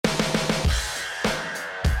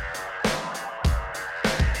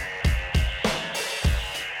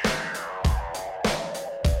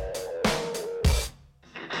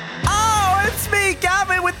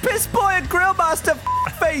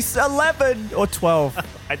it's 11 or 12.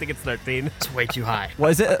 I think it's 13. It's way too high.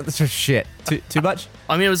 What is it? It's just shit. Too much?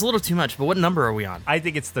 I mean, it was a little too much, but what number are we on? I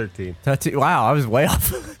think it's 13. 13. Wow, I was way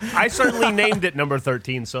off. I certainly named it number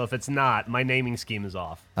 13, so if it's not, my naming scheme is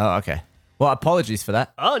off. Oh, okay. Well, apologies for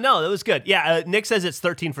that. Oh, no, that was good. Yeah, Nick says it's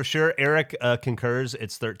 13 for sure. Eric concurs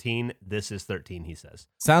it's 13. This is 13, he says.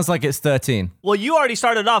 Sounds like it's 13. Well, you already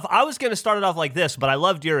started off. I was going to start it off like this, but I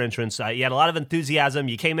loved your entrance. You had a lot of enthusiasm.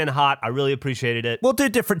 You came in hot. I really appreciated it. We'll do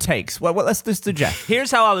different takes. Well, let's just do Jeff. Here's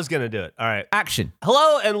how I was going to do it. All right. Action.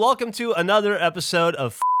 Hello, and welcome to another episode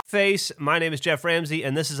of Face. My name is Jeff Ramsey,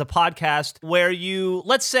 and this is a podcast where you,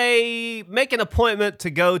 let's say, make an appointment to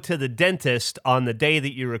go to the dentist on the day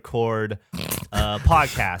that you record a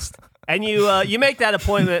podcast. And you make that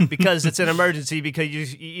appointment because it's an emergency, because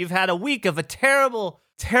you've had a week of a terrible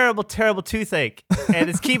toothache, and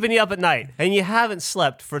it's keeping you up at night, and you haven't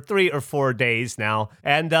slept for 3 or 4 days now,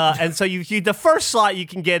 and so you the first slot you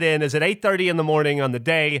can get in is at 8:30 in the morning on the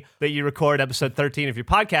day that you record episode 13 of your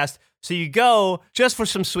podcast. So you go just for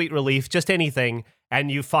some sweet relief, just anything, and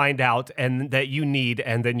you find out and that you need,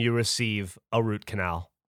 and then you receive a root canal.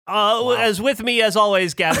 Wow. As with me, as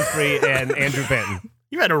always, Gavin Free and Andrew Benton.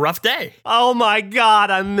 You had a rough day. Oh my God,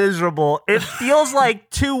 I'm miserable. It feels like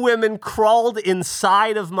 2 women crawled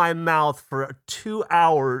inside of my mouth for 2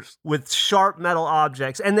 hours with sharp metal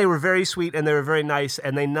objects. And they were very sweet and they were very nice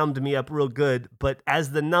and they numbed me up real good. But as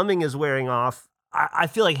the numbing is wearing off, I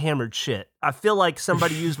feel like hammered shit. I feel like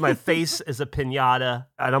somebody used my face as a piñata,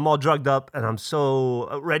 and I'm all drugged up, and I'm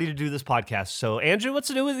so ready to do this podcast. So, Andrew, what's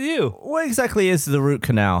to do with you? What exactly is the root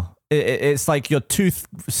canal? It's like your tooth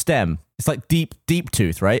stem. It's like deep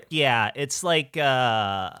tooth, right? Yeah, it's like...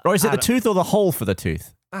 or is it the tooth or the hole for the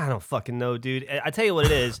tooth? I don't fucking know, dude. I tell you what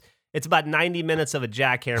it is. It's about 90 minutes of a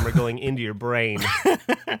jackhammer going into your brain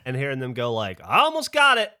and hearing them go like, I almost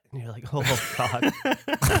got it. And you're like, oh, God.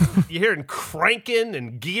 You're hearing cranking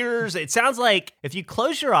and gears. It sounds like, if you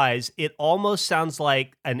close your eyes, it almost sounds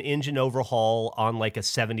like an engine overhaul on like a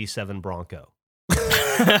 77 Bronco.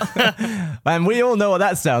 And we all know what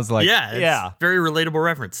that sounds like. Yeah. Very relatable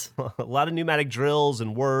reference. A lot of pneumatic drills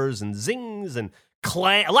and whirs and zings and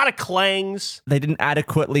clang, a lot of clangs. They didn't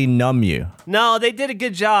adequately numb you. No, they did a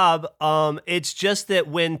good job. It's just that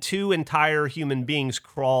when 2 entire human beings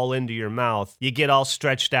crawl into your mouth, you get all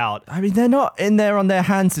stretched out. I mean, they're not in there on their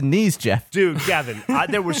hands and knees, Jeff. Dude, Gavin,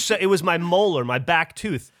 it was my molar, my back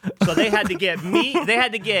tooth. So they had to get me. They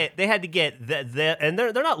had to get and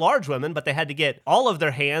they're not large women, but they had to get all of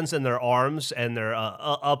their hands and their arms and their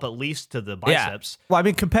up at least to the biceps. Yeah. Well, I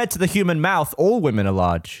mean, compared to the human mouth, all women are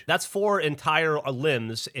large. That's 4 entire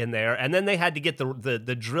limbs in there, and then they had to get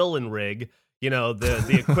the drilling rig,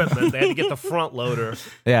 the equipment. They had to get the front loader,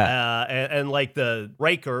 and like the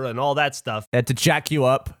raker and all that stuff. They had to jack you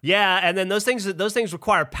up. Yeah, and then those things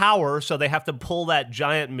require power, so they have to pull that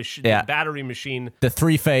giant machine, battery machine, the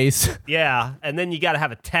 3-phase. Yeah, and then you got to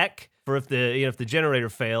have a tech for if the generator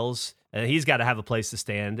fails. And he's got to have a place to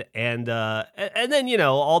stand, and then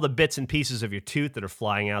all the bits and pieces of your tooth that are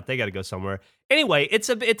flying out, they got to go somewhere. Anyway,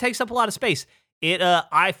 it takes up a lot of space.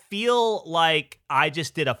 I feel like I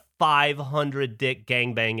just did a 500 dick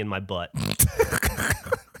gangbang in my butt.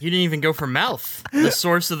 You didn't even go for mouth, the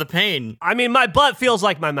source of the pain. I mean, my butt feels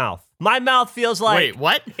like my mouth. My mouth feels like... Wait,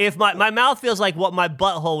 what? If my mouth feels like what my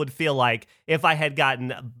butthole would feel like if I had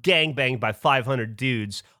gotten gangbanged by 500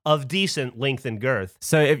 dudes of decent length and girth.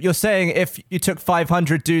 So if you're saying if you took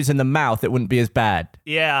 500 dudes in the mouth, it wouldn't be as bad.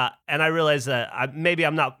 Yeah, and I realize that maybe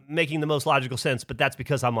I'm not making the most logical sense, but that's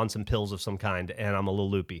because I'm on some pills of some kind and I'm a little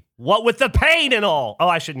loopy. What with the pain and all? Oh,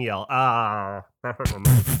 I shouldn't yell.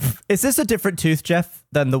 Is this a different tooth, Jeff,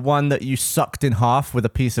 than the one that you sucked in half with a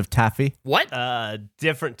piece of taffy? What?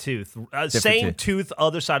 Different tooth. Same tooth,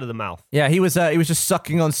 other side of the mouth. Yeah, he was just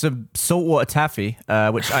sucking on some saltwater taffy,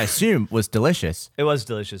 which I assume was delicious. It was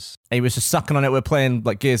delicious. And he was just sucking on it. We're playing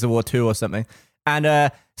like Gears of War 2 or something.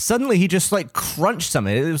 And suddenly he just like crunched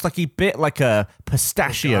something. It was like he bit like a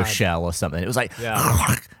pistachio shell or something. It was like,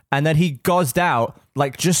 and then he gozzed out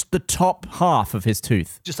like just the top half of his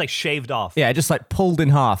tooth. Just like shaved off. Yeah, just like pulled in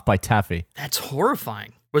half by taffy. That's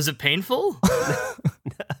horrifying. Was it painful?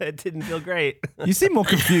 It didn't feel great. You seem more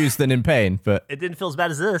confused than in pain, but... It didn't feel as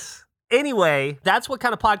bad as this. Anyway, that's what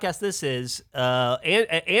kind of podcast this is.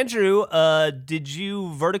 Andrew, did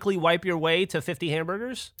you vertically wipe your way to 50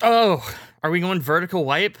 hamburgers? Oh, are we going vertical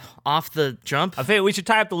wipe off the jump? I think we should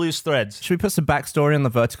tie up the loose threads. Should we put some backstory on the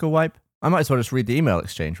vertical wipe? I might as well just read the email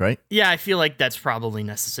exchange, right? Yeah, I feel like that's probably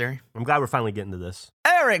necessary. I'm glad we're finally getting to this.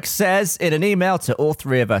 Eric says in an email to all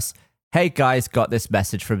 3 of us, hey guys, got this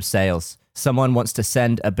message from sales. Someone wants to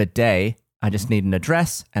send a bidet I just need an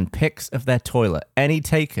address and pics of their toilet. Any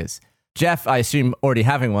takers? Jeff, I assume already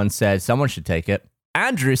having one, said someone should take it.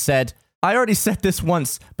 Andrew said, I already said this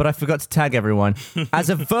once, but I forgot to tag everyone. As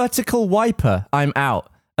a vertical wiper, I'm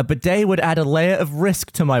out. A bidet would add a layer of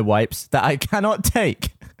risk to my wipes that I cannot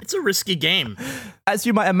take. It's a risky game. As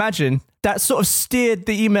you might imagine, that sort of steered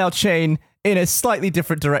the email chain in a slightly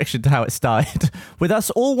different direction to how it started, with us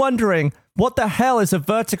all wondering, what the hell is a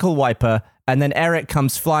vertical wiper? And then Eric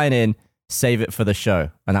comes flying in, save it for the show.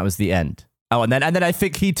 And that was the end. Oh, and then I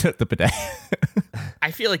think he took the bidet.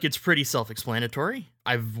 I feel like it's pretty self-explanatory.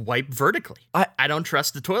 I've wiped vertically. I don't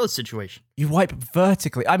trust the toilet situation. You wipe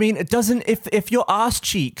vertically. I mean, it doesn't, if your ass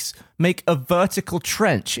cheeks make a vertical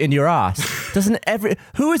trench in your ass,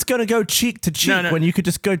 who is going to go cheek to cheek when you could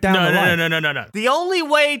just go down the line? No. The only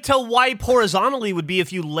way to wipe horizontally would be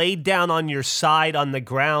if you laid down on your side on the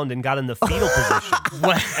ground and got in the fetal position.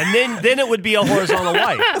 And then it would be a horizontal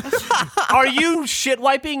wipe. Are you shit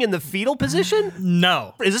wiping in the fetal position?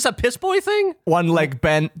 No. Is this a piss boy thing? One leg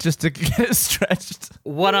bent just to get it stretched.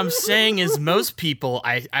 What I'm saying is most people,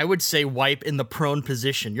 I would say, wipe in the prone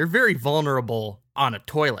position. You're very vulnerable on a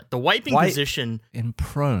toilet. The wiping position... In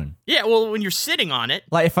prone? Yeah, well, when you're sitting on it...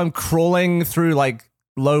 Like if I'm crawling through, like,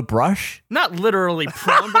 low brush? Not literally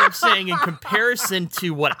prone, but I'm saying in comparison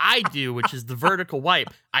to what I do, which is the vertical wipe,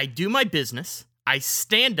 I do my business, I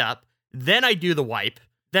stand up, then I do the wipe,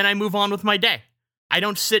 then I move on with my day. I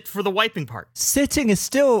don't sit for the wiping part. Sitting is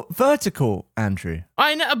still vertical, Andrew.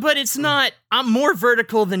 I know, but it's not. I'm more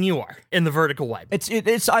vertical than you are in the vertical wipe.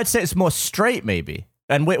 It's. I'd say it's more straight, maybe,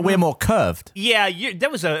 and we're more curved. Yeah, it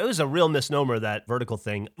was a real misnomer, that vertical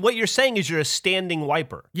thing. What you're saying is you're a standing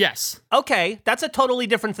wiper. Yes. Okay, that's a totally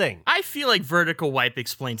different thing. I feel like vertical wipe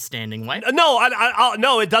explains standing wipe. No,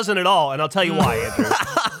 it doesn't at all, and I'll tell you why, Andrew.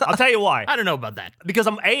 I'll tell you why. I don't know about that. Because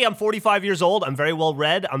I'm 45 years old. I'm very well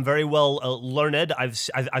read. I'm very well learned.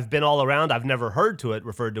 I've been all around. I've never heard to it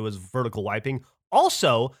referred to as vertical wiping.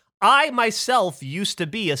 Also, I myself used to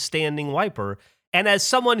be a standing wiper, and as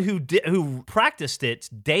someone who practiced it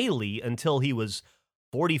daily until he was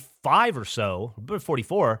 45 or so,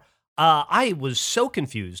 44, I was so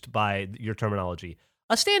confused by your terminology.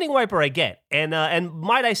 A standing wiper I get, and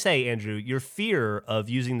might I say, Andrew, your fear of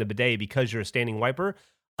using the bidet because you're a standing wiper.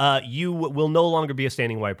 You will no longer be a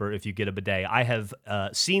standing wiper if you get a bidet. I have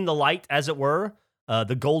seen the light, as it were,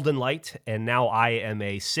 the golden light, and now I am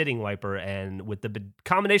a sitting wiper. And with the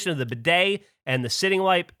combination of the bidet and the sitting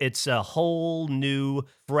wipe, it's a whole new,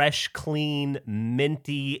 fresh, clean,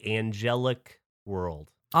 minty, angelic world.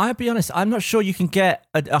 I'll be honest, I'm not sure you can get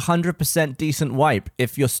a 100% decent wipe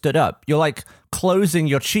if you're stood up. You're like closing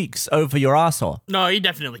your cheeks over your asshole. No, you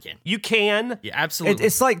definitely can. You can. Yeah, absolutely.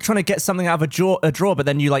 It's like trying to get something out of a drawer, but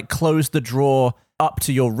then you like close the drawer up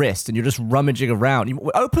to your wrist and you're just rummaging around. You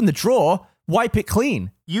open the drawer, wipe it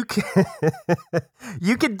clean. You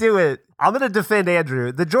can do it. I'm going to defend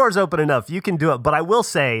Andrew. The drawer's open enough. You can do it. But I will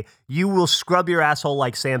say, you will scrub your asshole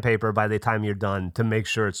like sandpaper by the time you're done to make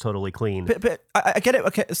sure it's totally clean. But I get it.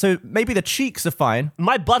 Okay, so maybe the cheeks are fine.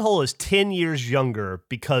 My butthole is 10 years younger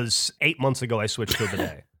because 8 months ago I switched to a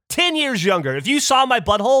bidet. 10 years younger. If you saw my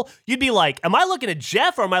butthole, you'd be like, am I looking at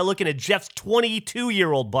Jeff or am I looking at Jeff's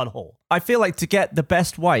 22-year-old butthole? I feel like to get the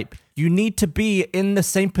best wipe, you need to be in the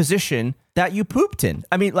same position that you pooped in.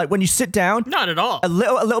 I mean, like when you sit down, not at all. A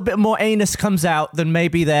little bit more anus comes out than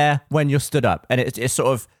maybe there when you're stood up, and it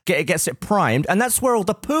sort of gets it primed, and that's where all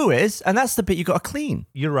the poo is, and that's the bit you got to clean.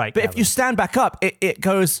 You're right. But Kevin. if you stand back up, it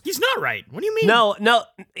goes. He's not right. What do you mean? No.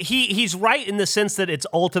 He's right in the sense that it's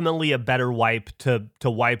ultimately a better wipe to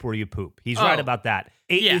wipe where you poop. He's right about that.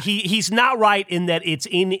 He's not right in that it's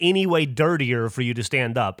in any way dirtier for you to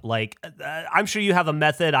stand up. Like I'm sure you have a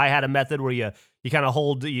method. I had a method where you kind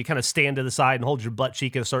of stand to the side and hold your butt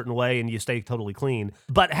cheek in a certain way and you stay totally clean.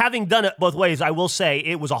 But having done it both ways, I will say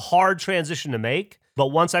it was a hard transition to make. But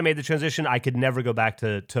once I made the transition, I could never go back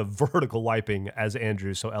to vertical wiping, as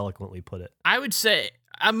Andrew so eloquently put it. I would say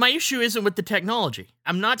my issue isn't with the technology.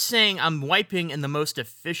 I'm not saying I'm wiping in the most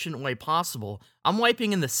efficient way possible. I'm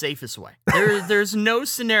wiping in the safest way. There's no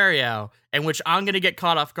scenario in which I'm going to get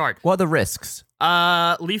caught off guard. What are the risks?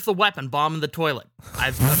 Lethal weapon, bomb in the toilet.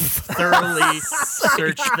 I've thoroughly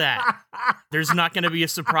searched that. There's not going to be a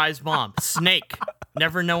surprise bomb. Snake.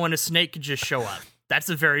 Never know when a snake could just show up. That's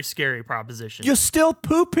a very scary proposition. You're still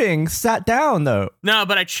pooping, sat down, though. No,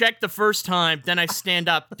 but I checked the first time, then I stand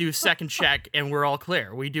up, do a second check, and we're all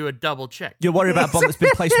clear. We do a double check. You're worried about a bomb that's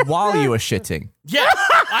been placed while you were shitting. Yeah,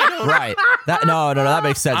 I don't. Right. No, that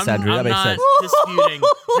makes sense, Andrew. That makes I'm sense. not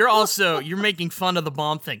disputing. You're making fun of the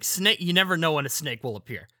bomb thing. Snake, you never know when a snake will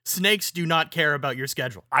appear. Snakes do not care about your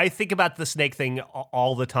schedule. I think about the snake thing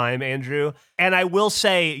all the time, Andrew. And I will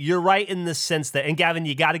say, you're right in the sense that, and Gavin,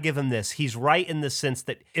 you got to give him this. He's right in the sense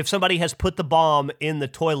that if somebody has put the bomb in the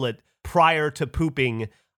toilet prior to pooping,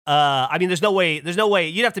 I mean, there's no way.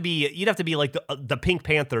 You'd have to be like the Pink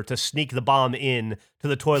Panther to sneak the bomb in to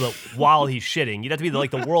the toilet while he's shitting. You'd have to be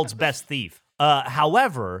like the world's best thief.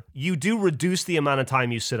 However, you do reduce the amount of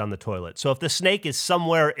time you sit on the toilet. So if the snake is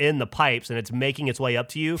somewhere in the pipes and it's making its way up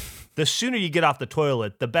to you, the sooner you get off the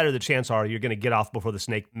toilet, the better the chance are you're going to get off before the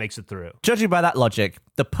snake makes it through. Judging by that logic,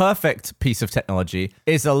 the perfect piece of technology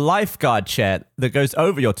is a lifeguard chair that goes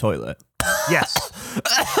over your toilet. Yes.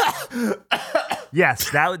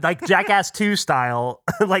 Yes, that like Jackass 2 style,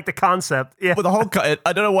 like the concept. Yeah. With a hole cut in.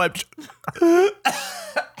 I don't know why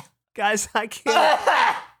Guys, I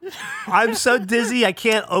can't. I'm so dizzy. I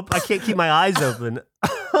can't keep my eyes open.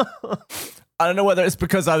 I don't know whether it's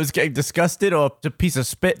because I was getting disgusted or a piece of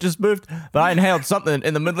spit just moved, but I inhaled something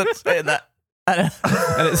in the middle of saying that, and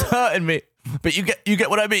it's hurting me. But you get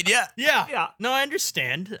what I mean, yeah? Yeah. No, I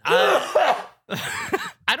understand. I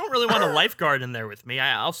don't really want a lifeguard in there with me.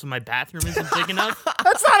 Also, my bathroom isn't big enough.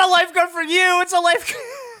 That's not a lifeguard for you. It's a lifeguard.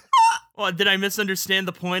 Well, did I misunderstand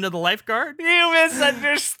the point of the lifeguard? You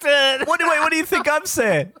misunderstood. Wait, what do you think I'm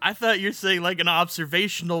saying? I thought you're saying like an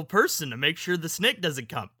observational person to make sure the snake doesn't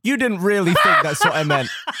come. You didn't really think that's what I meant.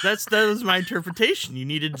 That was my interpretation. You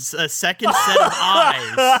needed a second set of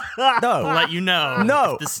eyes to No. let you know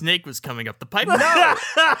No. if the snake was coming up the pipe. No.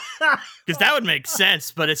 Because that would make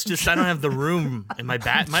sense, but it's just I don't have the room in my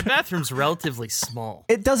My bathroom's relatively small.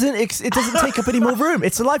 It doesn't take up any more room.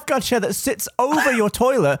 It's a lifeguard chair that sits over your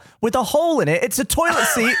toilet with a hole in it. It's a toilet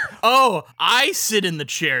seat. Oh, I sit in the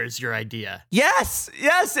chair is your idea. Yes,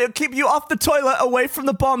 it'll keep you off the toilet, away from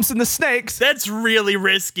the bombs and the snakes. That's really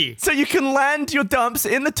risky. So you can land your dumps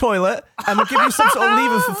in the toilet and we'll give you some sort of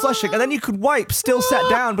lever for flushing, and then you could wipe still sat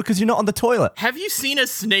down because you're not on the toilet. Have you seen a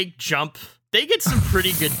snake jump? They get some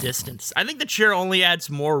pretty good distance. I think the chair only adds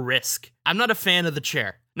more risk. I'm not a fan of the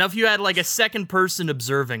chair. Now, if you had like a second person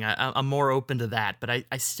observing, I'm more open to that, but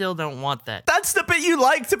I still don't want that. That's the bit you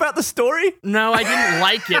liked about the story? No, I didn't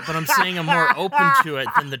like it, but I'm saying I'm more open to it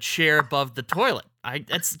than the chair above the toilet.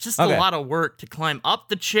 It's just a lot of work to climb up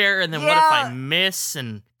the chair, and then what if I miss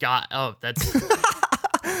and that's...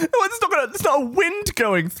 It's not a wind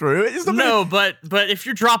going through. No, but if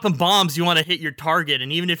you're dropping bombs, you want to hit your target,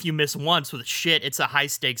 and even if you miss once with shit, it's a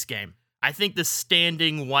high-stakes game. I think the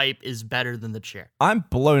standing wipe is better than the chair. I'm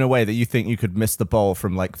blown away that you think you could miss the ball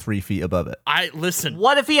from like 3 feet above it. Listen.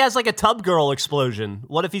 What if he has like a tub girl explosion?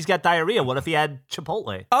 What if he's got diarrhea? What if he had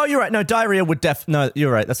Chipotle? Oh, you're right. No, diarrhea would no,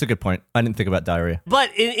 you're right. That's a good point. I didn't think about diarrhea.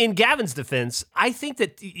 But in Gavin's defense, I think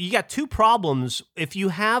that you got two problems. If you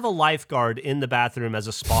have a lifeguard in the bathroom as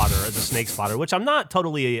a spotter, as a snake spotter, which I'm not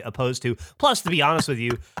totally opposed to. Plus, to be honest with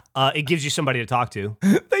you, it gives you somebody to talk to.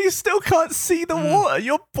 You still can't see the water.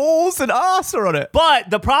 Your balls and ass are on it. But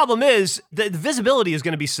the problem is the visibility is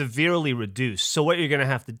going to be severely reduced. So what you're going to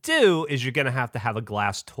have to do is you're going to have a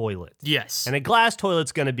glass toilet. Yes. And a glass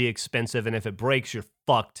toilet's going to be expensive, and if it breaks, you're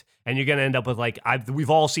fucked. And you're going to end up with we've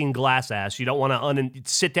all seen glass ass. You don't want to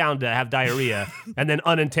sit down to have diarrhea and then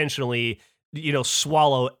unintentionally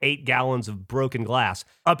swallow 8 gallons of broken glass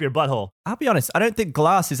up your butthole. I'll be honest, I don't think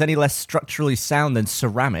glass is any less structurally sound than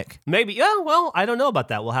ceramic. Maybe, yeah, well, I don't know about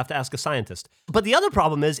that. We'll have to ask a scientist. But the other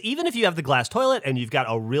problem is, even if you have the glass toilet and you've got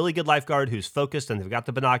a really good lifeguard who's focused and they've got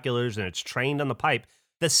the binoculars and it's trained on the pipe,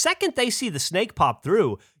 the second they see the snake pop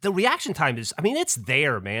through, the reaction time is, it's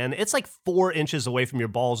there, man. It's like 4 inches away from your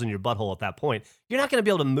balls and your butthole at that point. You're not going to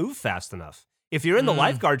be able to move fast enough. If you're in the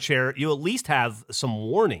lifeguard chair, you at least have some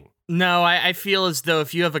warning. No, I feel as though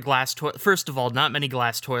if you have a glass toilet, first of all, not many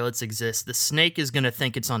glass toilets exist. The snake is going to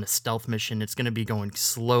think it's on a stealth mission. It's going to be going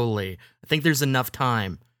slowly. I think there's enough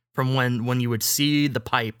time from when you would see the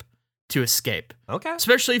pipe to escape. Okay.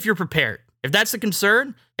 Especially if you're prepared. If that's the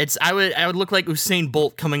concern, I would look like Usain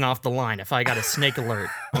Bolt coming off the line if I got a snake alert.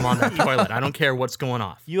 I'm on that toilet. I don't care what's going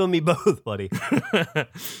off. You and me both, buddy.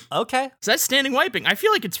 Okay. So that's standing wiping. I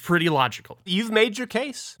feel like it's pretty logical. You've made your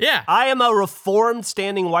case. Yeah. I am a reformed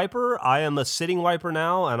standing wiper. I am a sitting wiper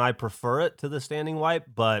now, and I prefer it to the standing wipe,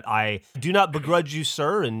 but I do not begrudge you,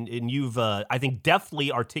 sir, and you've, I think,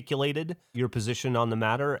 deftly articulated your position on the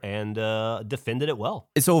matter and defended it well.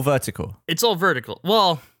 It's all vertical. It's all vertical.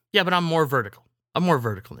 Well... yeah, but I'm more vertical. I'm more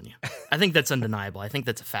vertical than you. I think that's undeniable. I think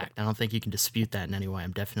that's a fact. I don't think you can dispute that in any way.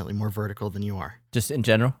 I'm definitely more vertical than you are. Just in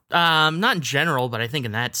general? Not in general, but I think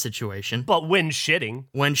in that situation. But when shitting.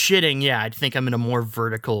 When shitting, yeah, I think I'm in a more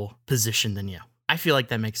vertical position than you. I feel like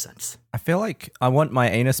that makes sense. I feel like I want my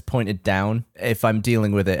anus pointed down if I'm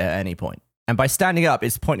dealing with it at any point. And by standing up,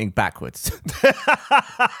 it's pointing backwards.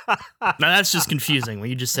 Now that's just confusing. What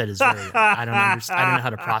you just said is very. I don't understand. I don't know how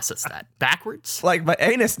to process that. Backwards? Like my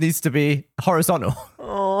anus needs to be horizontal.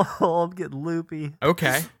 Oh, I'm getting loopy.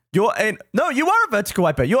 Okay. No, you are a vertical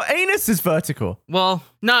wiper. Your anus is vertical. Well,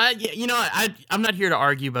 no, you know, I'm not here to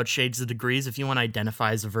argue about shades of degrees. If you want to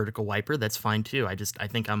identify as a vertical wiper, that's fine too. I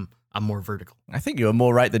think I'm more vertical. I think you were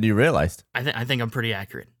more right than you realized. I think I'm pretty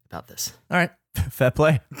accurate about this. All right, fair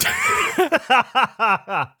play.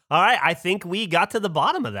 All right, I think we got to the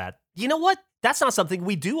bottom of that. You know what? That's not something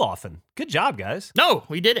we do often. Good job, guys. No,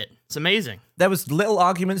 we did it. It's amazing. There was little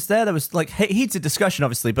arguments there. There was like heated discussion,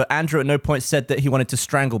 obviously, but Andrew at no point said that he wanted to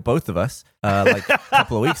strangle both of us like a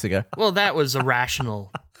couple of weeks ago. Well, that was a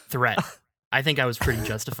rational threat. I think I was pretty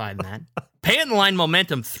justified in that. Pant line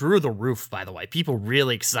momentum through the roof, by the way. People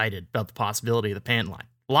really excited about the possibility of the pant line.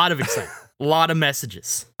 A lot of excitement. A lot of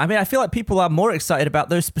messages. I mean, I feel like people are more excited about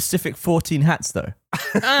those specific 14 hats, though.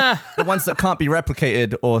 The ones that can't be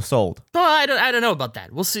replicated or sold. Well, I don't know about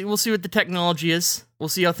that. We'll see what the technology is. We'll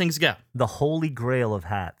see how things go. The holy grail of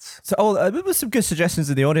hats. So, there were some good suggestions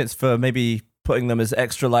in the audience for maybe putting them as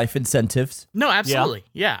extra life incentives. No, absolutely.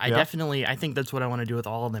 Yeah, I think that's what I want to do with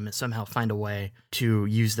all of them is somehow find a way to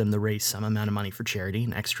use them to raise some amount of money for charity.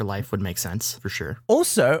 And extra life would make sense for sure.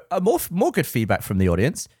 Also, more good feedback from the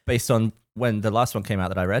audience based on when the last one came out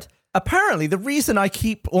that I read. Apparently, the reason I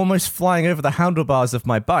keep almost flying over the handlebars of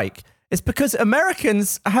my bike is because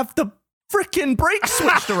Americans have the freaking brakes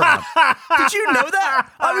switched around. Did you know that?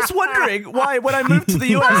 I was wondering why when I moved to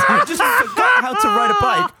the US, I just forgot how to ride a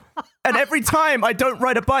bike. And every time I don't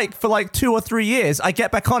ride a bike for like 2 or 3 years, I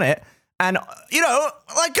get back on it. And, you know,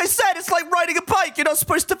 like I said, it's like riding a bike. You're not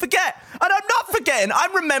supposed to forget. And I'm not forgetting.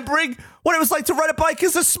 I'm remembering what it was like to ride a bike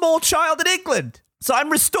as a small child in England. So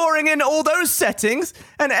I'm restoring in all those settings,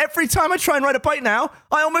 and every time I try and ride a bike now,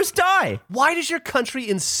 I almost die. Why does your country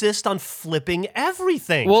insist on flipping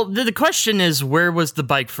everything? Well, the question is, where was the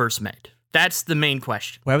bike first made? That's the main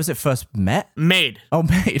question. Where was it first met? Made. Oh,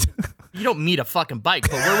 made. You don't meet a fucking bike,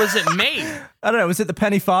 but where was it made? I don't know. Was it the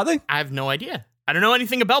penny farthing? I have no idea. I don't know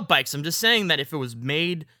anything about bikes. I'm just saying that if it was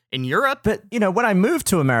made in Europe. But, you know, when I moved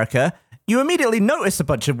to America, you immediately notice a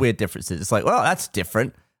bunch of weird differences. It's like, well, that's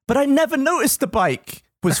different. But I never noticed the bike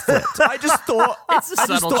was flipped. I just thought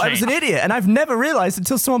I was an idiot, and I've never realized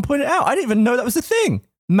until someone pointed it out. I didn't even know that was a thing.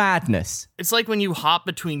 Madness. It's like when you hop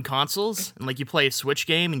between consoles and like you play a Switch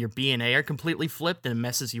game and your B and A are completely flipped and it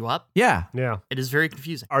messes you up. Yeah. It is very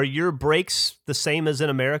confusing. Are your brakes the same as in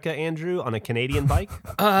America, Andrew, on a Canadian bike?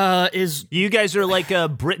 You guys are like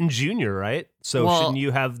Britain Jr., right? So shouldn't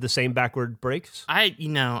you have the same backward brakes? I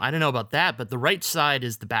don't know about that, but the right side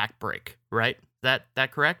is the back brake, right?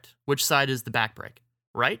 That correct? Which side is the back brake?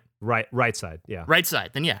 Right side, yeah. Right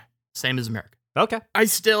side, then yeah, same as America. Okay.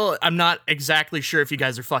 I'm not exactly sure if you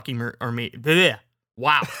guys are fucking or me. Blech.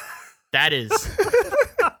 Wow. That is.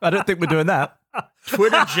 I don't think we're doing that.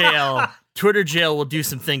 Twitter jail will do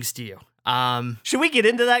some things to you. Should we get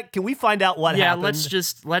into that? Can we find out what happened?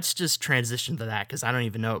 Yeah, let's just transition to that because I don't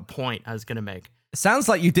even know what point I was going to make. Sounds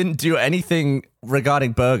like you didn't do anything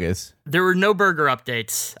regarding burgers. There were no burger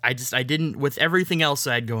updates. I didn't, with everything else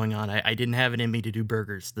I had going on, I didn't have it in me to do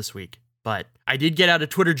burgers this week. But I did get out of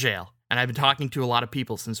Twitter jail, and I've been talking to a lot of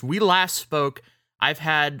people. Since we last spoke, I've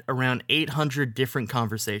had around 800 different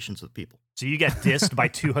conversations with people. So you got dissed by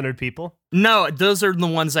 200 people? No, those are the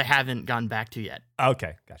ones I haven't gotten back to yet.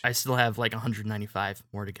 Okay, gotcha. I still have like 195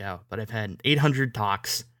 more to go, but I've had 800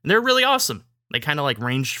 talks, and they're really awesome. They kind of like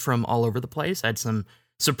ranged from all over the place. I had some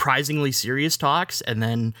surprisingly serious talks and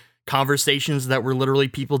then conversations that were literally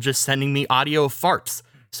people just sending me audio of farts.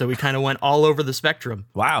 So we kind of went all over the spectrum.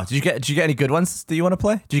 Wow. Did you get any good ones that you want to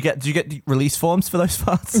play? Did you get release forms for those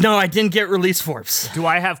farts? No, I didn't get release forms. Do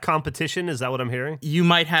I have competition? Is that what I'm hearing? You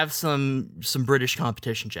might have some British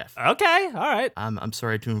competition, Jeff. Okay. All right. I'm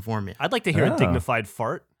sorry to inform you. I'd like to hear a dignified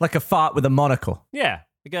fart. Like a fart with a monocle. Yeah.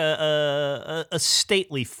 Like a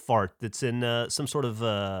stately fart that's in some sort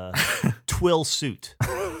of twill suit.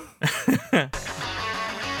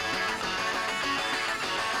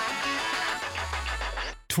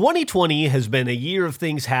 2020 has been a year of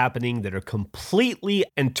things happening that are completely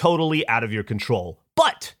and totally out of your control.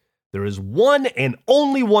 But there is one and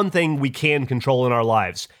only one thing we can control in our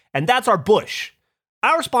lives, and that's our bush.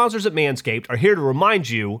 Our sponsors at Manscaped are here to remind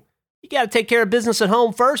you, you got to take care of business at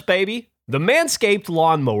home first, baby. The Manscaped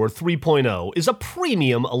Lawnmower 3.0 is a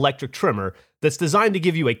premium electric trimmer that's designed to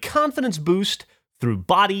give you a confidence boost through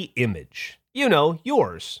body image. You know,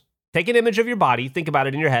 yours. Take an image of your body, think about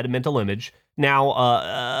it in your head, a mental image.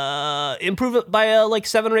 Now, improve it by like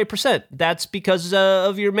 7 or 8%. That's because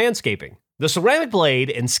of your manscaping. The ceramic blade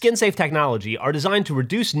and skin-safe technology are designed to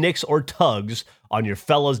reduce nicks or tugs on your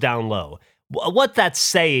fellas down low. What that's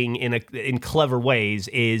saying in clever ways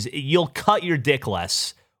is you'll cut your dick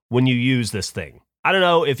less when you use this thing. I don't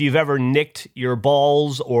know if you've ever nicked your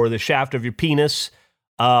balls or the shaft of your penis,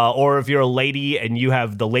 or if you're a lady and you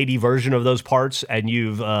have the lady version of those parts and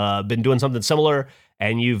you've been doing something similar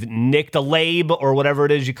and you've nicked a lab or whatever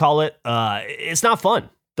it is you call it. It's not fun.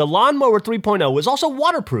 The Lawnmower 3.0 is also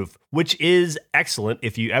waterproof, which is excellent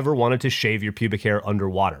if you ever wanted to shave your pubic hair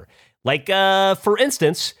underwater. Like, for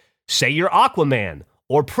instance, say you're Aquaman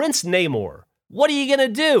or Prince Namor. What are you going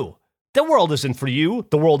to do? The world isn't for you,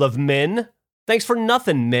 the world of men. Thanks for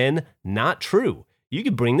nothing, men. Not true. You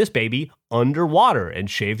could bring this baby underwater and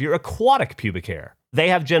shave your aquatic pubic hair. They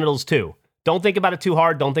have genitals too. Don't think about it too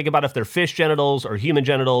hard. Don't think about if they're fish genitals or human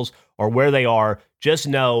genitals or where they are. Just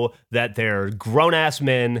know that they're grown-ass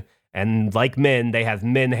men, and like men, they have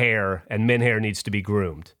men hair, and men hair needs to be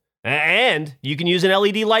groomed. And you can use an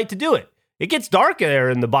LED light to do it. It gets dark there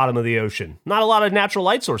in the bottom of the ocean. Not a lot of natural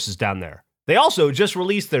light sources down there. They also just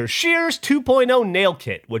released their Shears 2.0 Nail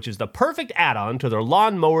Kit, which is the perfect add-on to their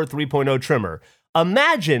Lawnmower 3.0 trimmer.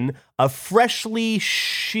 Imagine a freshly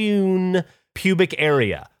shun pubic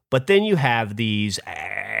area, but then you have these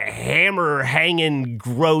hammer-hanging,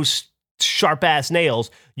 gross, sharp-ass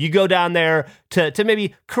nails. You go down there to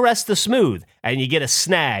maybe caress the smooth, and you get a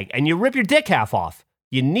snag, and you rip your dick half off.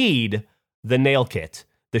 You need the nail kit,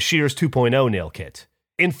 the Shears 2.0 Nail Kit.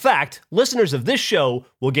 In fact, listeners of this show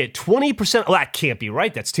will get 20%. Oh, that can't be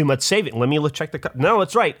right. That's too much saving. Let me check the. No,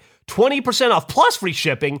 it's right. 20% off plus free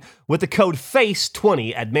shipping with the code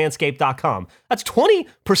FACE20 at manscaped.com. That's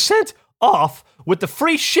 20% off with the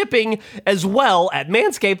free shipping as well at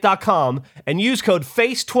manscaped.com, and use code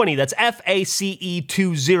FACE20. That's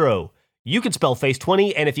FACE20. You can spell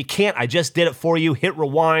FACE20, and if you can't, I just did it for you. Hit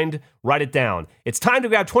rewind, write it down. It's time to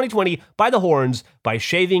grab 2020 by the horns by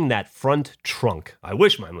shaving that front trunk. I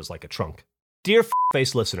wish mine was like a trunk. Dear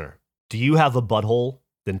face listener, do you have a butthole?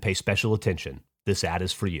 Then pay special attention. This ad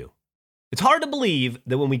is for you. It's hard to believe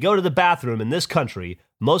that when we go to the bathroom in this country,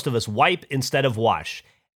 most of us wipe instead of wash.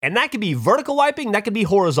 And that could be vertical wiping, that could be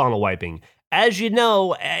horizontal wiping. As you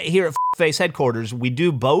know, here at Face headquarters, we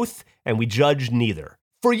do both and we judge neither.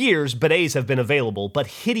 For years, bidets have been available, but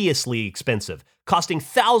hideously expensive, costing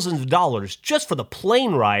thousands of dollars just for the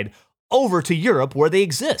plane ride over to Europe where they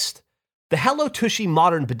exist. The Hello Tushy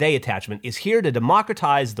modern bidet attachment is here to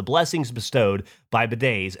democratize the blessings bestowed by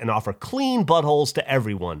bidets and offer clean buttholes to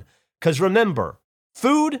everyone. Because remember,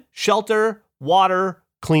 food, shelter, water,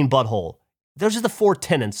 clean butthole. Those are the 4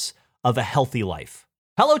 tenets of a healthy life.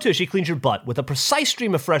 Hello Tushy cleans your butt with a precise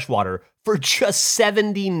stream of fresh water for just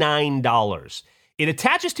 $79. It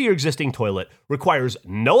attaches to your existing toilet, requires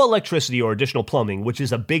no electricity or additional plumbing, which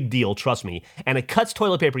is a big deal, trust me, and it cuts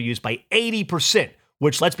toilet paper use by 80%,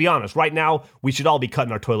 which, let's be honest, right now, we should all be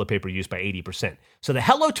cutting our toilet paper use by 80%. So the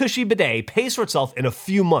Hello Tushy bidet pays for itself in a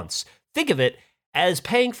few months. Think of it as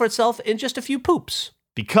paying for itself in just a few poops.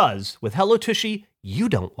 Because with Hello Tushy, you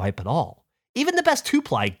don't wipe at all. Even the best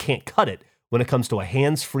 2-ply can't cut it when it comes to a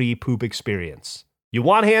hands-free poop experience. You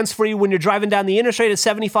want hands-free when you're driving down the interstate at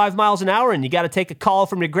 75 miles an hour and you got to take a call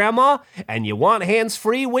from your grandma, and you want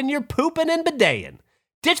hands-free when you're pooping and bideting.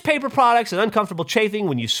 Ditch paper products and uncomfortable chafing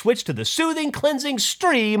when you switch to the soothing, cleansing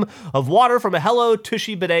stream of water from a Hello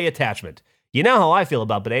Tushy bidet attachment. You know how I feel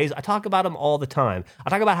about bidets. I talk about them all the time. I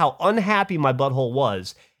talk about how unhappy my butthole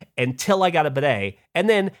was until I got a bidet, and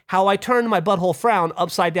then how I turned my butthole frown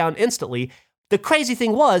upside down instantly. The crazy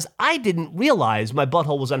thing was, I didn't realize my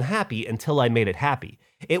butthole was unhappy until I made it happy.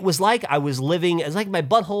 It was like I was living, it's like my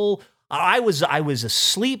butthole, I was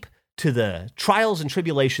asleep to the trials and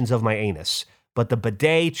tribulations of my anus, but the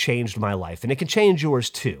bidet changed my life, and it can change yours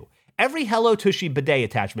too. Every Hello Tushy bidet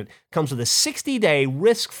attachment comes with a 60-day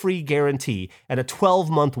risk-free guarantee and a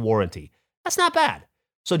 12-month warranty. That's not bad.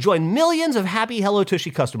 So join millions of happy Hello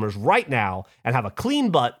Tushy customers right now and have a clean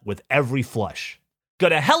butt with every flush. Go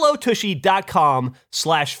to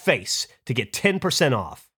hellotushy.com/face to get 10%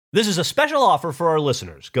 off. This is a special offer for our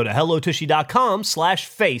listeners. Go to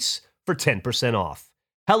hellotushy.com/face for 10% off.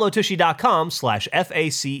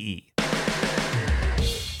 hellotushy.com/FACE.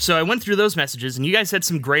 So I went through those messages, and you guys had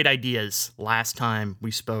some great ideas last time we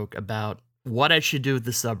spoke about what I should do with the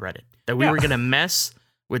subreddit. That we were going to mess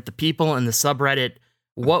with the people in the subreddit,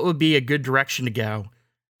 what would be a good direction to go.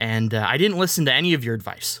 And I didn't listen to any of your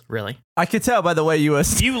advice, really. I could tell by the way you were.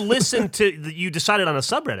 You decided on a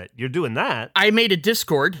subreddit. You're doing that. I made a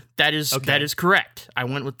Discord. That is correct. I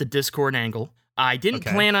went with the Discord angle. I didn't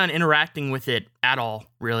plan on interacting with it at all,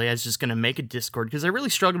 really. I was just going to make a Discord because I really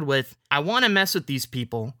struggled with, I want to mess with these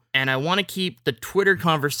people and I want to keep the Twitter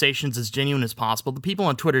conversations as genuine as possible. The people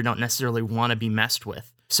on Twitter don't necessarily want to be messed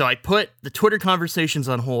with. So I put the Twitter conversations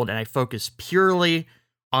on hold and I focused purely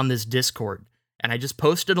on this Discord. And I just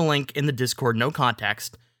posted a link in the Discord, no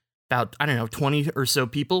context. About, 20 or so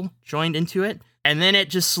people joined into it. And then it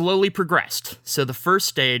just slowly progressed. So the first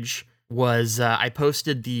stage was I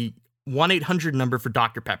posted the 1-800 number for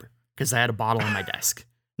Dr. Pepper because I had a bottle on my desk.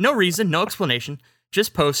 No reason, no explanation.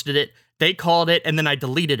 Just posted it. They called it, and then I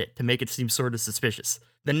deleted it to make it seem sort of suspicious.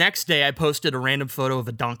 The next day, I posted a random photo of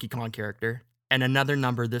a Donkey Kong character and another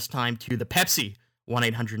number, this time to the Pepsi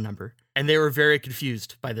 1-800 number. And they were very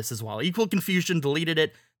confused by this as well. Equal confusion, deleted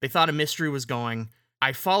it. They thought a mystery was going.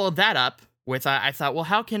 I followed that up with, I thought, well,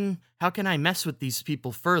 how can I mess with these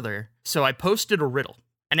people further? So I posted a riddle.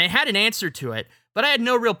 And I had an answer to it, but I had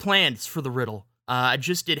no real plans for the riddle.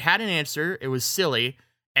 It had an answer. It was silly,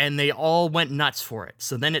 and they all went nuts for it.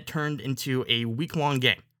 So then it turned into a week-long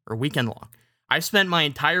game, or weekend-long. I spent my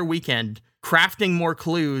entire weekend crafting more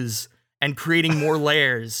clues and creating more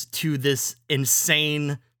layers to this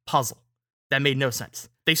insane puzzle that made no sense.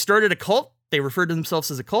 They started a cult. They referred to themselves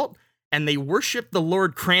as a cult, and they worshiped the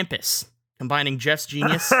Lord Krampus, combining Jeff's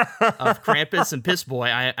genius of Krampus and Piss Boy.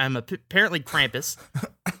 I'm apparently Krampus.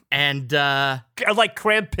 And like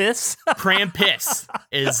Krampus? Krampus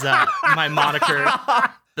is my moniker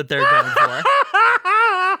that they're going for.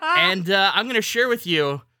 And I'm going to share with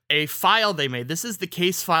you a file they made. This is the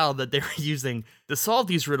case file that they were using to solve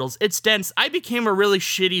these riddles. It's dense. I became a really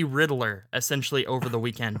shitty riddler, essentially, over the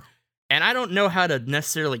weekend. And I don't know how to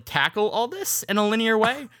necessarily tackle all this in a linear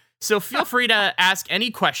way. So feel free to ask any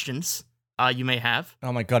questions you may have.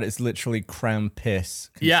 Oh my god, it's literally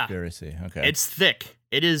Krampus conspiracy. Yeah. Okay. It's thick.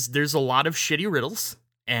 It is. There's a lot of shitty riddles,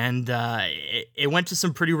 and it went to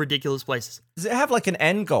some pretty ridiculous places. Does it have like an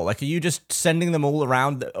end goal? Like, are you just sending them all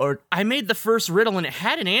around? Or I made the first riddle, and it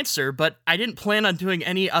had an answer, but I didn't plan on doing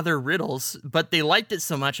any other riddles. But they liked it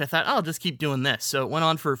so much, I thought, I'll just keep doing this. So it went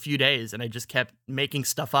on for a few days, and I just kept making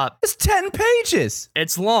stuff up. It's 10 pages.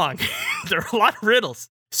 It's long. There are a lot of riddles.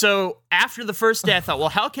 So after the first day, I thought, well,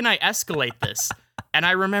 how can I escalate this? And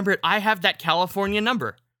I remembered I have that California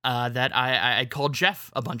number that I called Jeff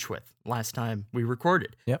a bunch with last time we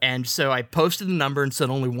recorded. Yep. And so I posted the number and said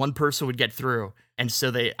only one person would get through. And so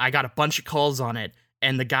I got a bunch of calls on it.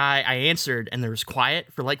 And the guy, I answered, and there was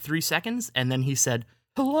quiet for like 3 seconds. And then he said,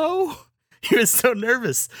 hello? He was so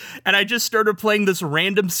nervous. And I just started playing this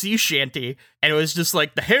random sea shanty. And it was just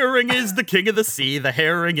like, the herring is the king of the sea. The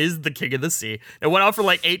herring is the king of the sea. It went on for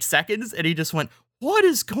like 8 seconds. And he just went, what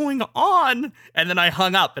is going on? And then I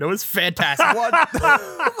hung up. And it was fantastic.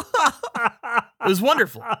 It was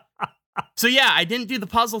wonderful. So yeah, I didn't do the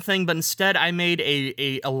puzzle thing. But instead, I made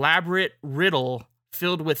a elaborate riddle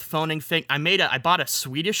filled with phoning thing. I bought a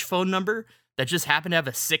Swedish phone number that just happened to have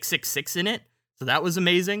a 666 in it. So that was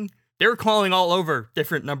amazing. They were calling all over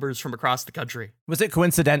different numbers from across the country. Was it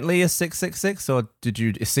coincidentally a 666, or did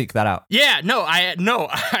you seek that out? Yeah, I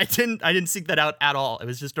didn't seek that out at all. It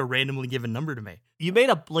was just a randomly given number to me. You made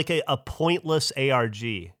a pointless ARG.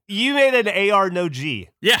 You made an AR no G.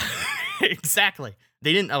 Yeah, exactly.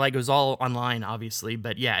 They didn't, it was all online, obviously,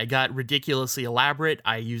 but yeah, it got ridiculously elaborate.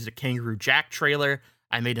 I used a Kangaroo Jack trailer.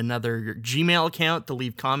 I made another Gmail account to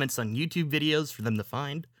leave comments on YouTube videos for them to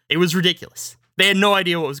find. It was ridiculous. They had no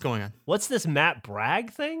idea what was going on. What's this Matt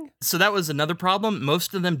Bragg thing? So that was another problem.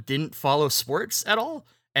 Most of them didn't follow sports at all.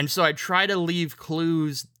 And so I tried to leave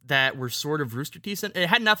clues that were sort of Rooster Teeth. It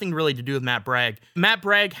had nothing really to do with Matt Bragg. Matt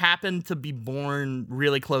Bragg happened to be born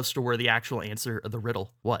really close to where the actual answer of the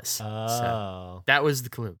riddle was. Oh. So that was the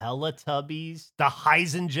clue. Teletubbies, the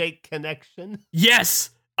Heisenjake connection.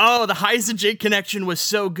 Yes! Oh, the Heisenjake connection was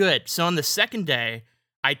so good. So on the second day,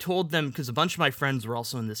 I told them, because a bunch of my friends were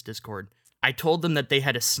also in this Discord, I told them that they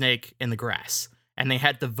had a snake in the grass, and they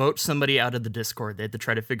had to vote somebody out of the Discord. They had to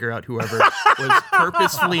try to figure out whoever was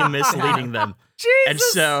purposefully misleading them. Jesus! And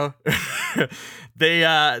so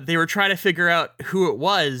they were trying to figure out who it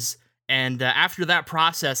was. And after that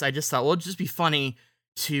process, I just thought, well, it'd just be funny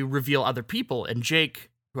to reveal other people. And Jake,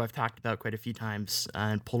 who I've talked about quite a few times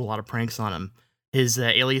and pulled a lot of pranks on him, his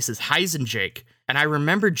alias is Heisenjake. And I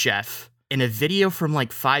remember, Jeff, in a video from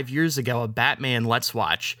like 5 years ago, a Batman Let's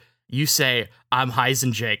Watch, you say, I'm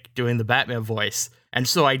Heisenjake, doing the Batman voice. And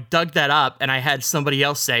so I dug that up and I had somebody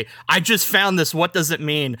else say, I just found this. What does it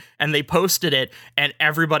mean? And they posted it and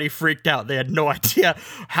everybody freaked out. They had no idea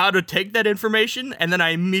how to take that information. And then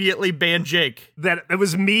I immediately banned Jake. That it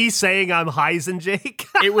was me saying I'm Heisen Jake.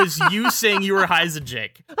 It was you saying you were Heisen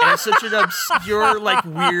Jake. And it's such an obscure, like,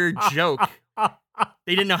 weird joke.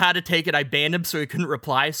 They didn't know how to take it. I banned him so he couldn't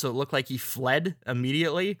reply. So it looked like he fled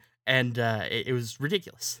immediately. And it was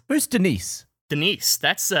ridiculous. Who's Denise? Denise,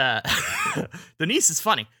 that's Denise is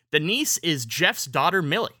funny. Denise is Jeff's daughter,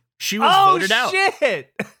 Millie. She was voted out. Oh,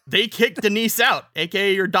 shit! They kicked Denise out,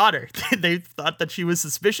 aka your daughter. They thought that she was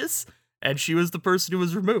suspicious, and she was the person who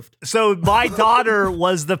was removed. So my daughter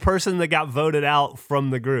was the person that got voted out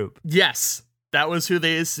from the group. Yes, that was who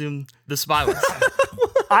they assumed the spy was.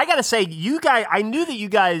 I gotta say, you guys, I knew that you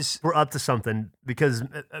guys were up to something because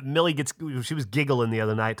Millie she was giggling the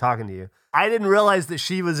other night talking to you. I didn't realize that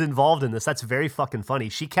she was involved in this. That's very fucking funny.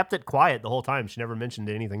 She kept it quiet the whole time. She never mentioned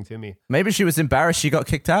anything to me. Maybe she was embarrassed she got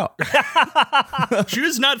kicked out. She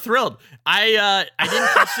was not thrilled. I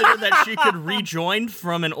didn't consider that she could rejoin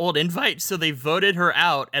from an old invite, so they voted her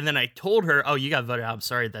out. And then I told her, "Oh, you got voted out. I'm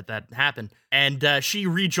sorry that happened." And she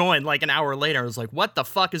rejoined like an hour later. I was like, "What the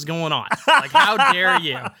fuck is going on? Like, how dare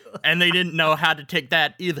you?" And they didn't know how to take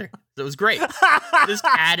that either. So it was great. Just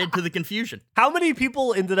added to the confusion. How many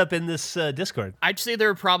people ended up in this Discord? I'd say there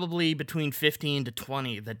were probably between 15 to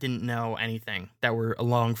 20 that didn't know anything that were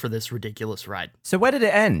along for this ridiculous ride. So where did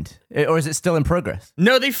it end? Or is it still in progress?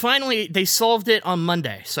 No, they solved it on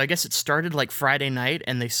Monday. So I guess it started like Friday night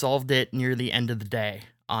and they solved it near the end of the day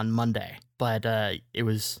on Monday. But it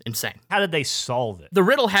was insane. How did they solve it? The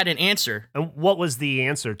riddle had an answer. And what was the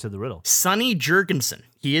answer to the riddle? Sonny Jurgensen.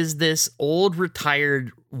 He is this old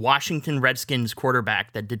retired Washington Redskins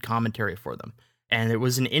quarterback that did commentary for them. And it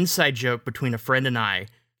was an inside joke between a friend and I.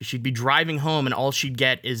 She'd be driving home and all she'd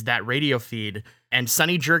get is that radio feed. And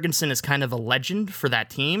Sonny Jurgensen is kind of a legend for that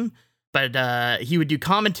team. But he would do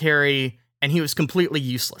commentary and he was completely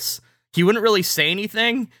useless. He wouldn't really say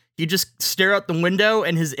anything. He'd just stare out the window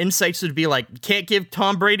and his insights would be like, can't give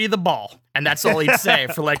Tom Brady the ball. And that's all he'd say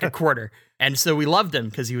for like a quarter. And so we loved him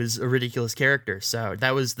because he was a ridiculous character. So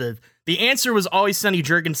that was the answer was always Sonny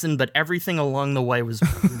Jurgensen, but everything along the way was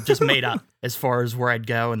just made up as far as where I'd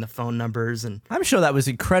go and the phone numbers. And I'm sure that was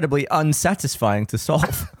incredibly unsatisfying to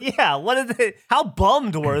solve. Yeah, how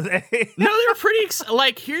bummed were they? No, they were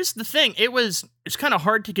pretty, here's the thing. It's kind of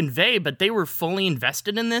hard to convey, but they were fully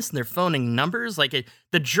invested in this and they're phoning numbers.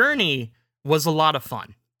 The journey was a lot of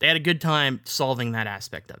fun. They had a good time solving that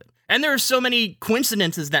aspect of it. And there were so many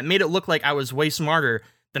coincidences that made it look like I was way smarter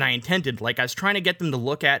than I intended. Like I was trying to get them to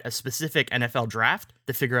look at a specific NFL draft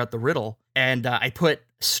to figure out the riddle. And I put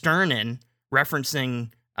Stern in,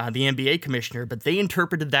 referencing the NBA commissioner, but they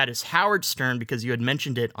interpreted that as Howard Stern because you had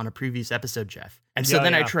mentioned it on a previous episode, Jeff. And so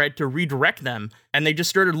I tried to redirect them, and they just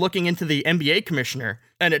started looking into the NBA commissioner.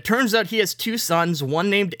 And it turns out he has two sons, one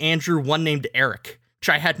named Andrew, one named Eric, which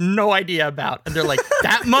I had no idea about. And they're like,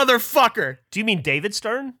 that motherfucker. Do you mean David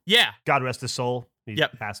Stern? Yeah. God rest his soul. He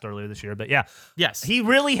Yep. passed earlier this year, but yeah. Yes. He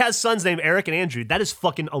really has sons named Eric and Andrew. That is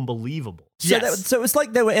fucking unbelievable. So, Yes. so it was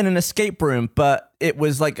like they were in an escape room, but it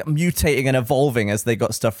was like mutating and evolving as they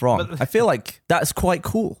got stuff wrong. I feel like that's quite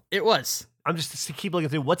cool. It was. I'm just to keep looking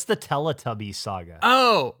through. What's the Teletubby saga?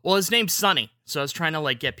 Oh, well, his name's Sonny. So I was trying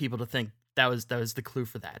to get people to think that was the clue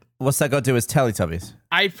for that. What's that got to do with Teletubbies?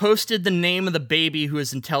 I posted the name of the baby who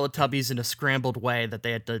was in Teletubbies in a scrambled way that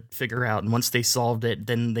they had to figure out. And once they solved it,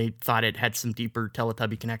 then they thought it had some deeper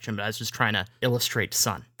Teletubby connection. But I was just trying to illustrate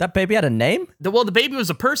Son. That baby had a name? The baby was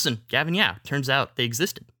a person. Gavin, yeah. Turns out they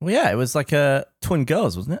existed. Well, yeah, it was like twin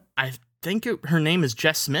girls, wasn't it? I think her name is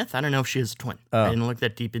Jess Smith. I don't know if she is a twin. I didn't look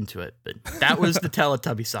that deep into it. But that was the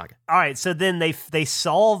Teletubby saga. All right, so then they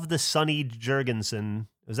solved the Sonny Jurgensen.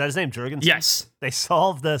 Was that his name, Jurgensen? Yes. They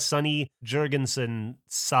solved the Sonny Jurgensen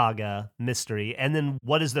saga mystery. And then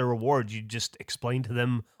what is their reward? You just explain to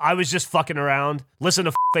them, I was just fucking around. Listen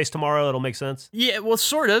to Face tomorrow. It'll make sense. Yeah, well,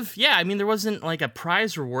 sort of. Yeah, I mean, there wasn't like a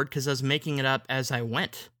prize reward because I was making it up as I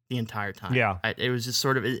went the entire time. Yeah. It was just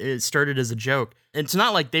sort of, it started as a joke. It's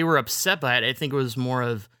not like they were upset by it. I think it was more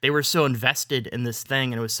of, they were so invested in this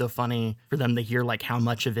thing and it was so funny for them to hear how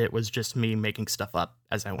much of it was just me making stuff up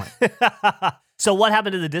as I went. So what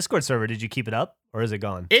happened to the Discord server? Did you keep it up or is it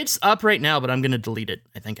gone? It's up right now, but I'm going to delete it,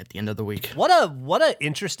 I think, at the end of the week. What a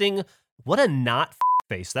interesting, what a not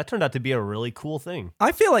face. That turned out to be a really cool thing.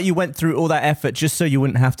 I feel like you went through all that effort just so you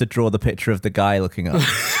wouldn't have to draw the picture of the guy looking up.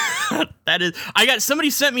 Somebody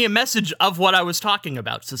sent me a message of what I was talking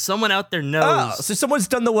about, so someone out there knows. Oh, so someone's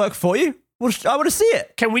done the work for you? Well, I want to see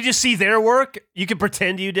it. Can we just see their work? You can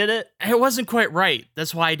pretend you did it. It wasn't quite right.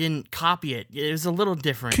 That's why I didn't copy it. It was a little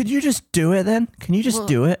different. Could you just do it then? Can you just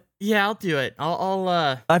do it? Yeah, I'll do it.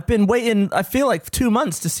 I've been waiting, I feel like 2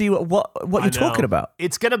 months to see what you're talking about.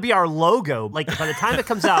 It's going to be our logo. Like, by the time it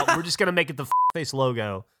comes out, we're just going to make it the face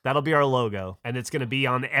logo. That'll be our logo, and it's going to be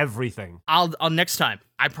on everything. I'll next time.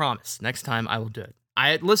 I promise. Next time I will do it.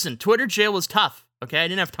 Listen, Twitter jail was tough. Okay, I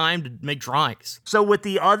didn't have time to make drawings. So with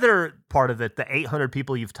the other part of it, the 800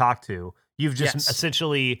 people you've talked to, you've just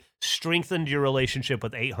essentially strengthened your relationship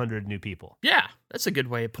with 800 new people. Yeah, that's a good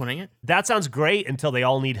way of putting it. That sounds great until they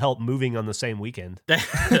all need help moving on the same weekend.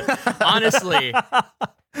 Honestly,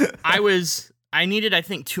 I needed, I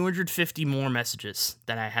think, 250 more messages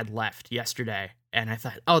that I had left yesterday. And I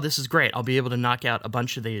thought, oh, this is great. I'll be able to knock out a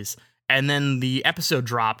bunch of these. And then the episode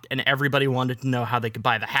dropped and everybody wanted to know how they could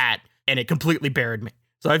buy the hat. And it completely buried me.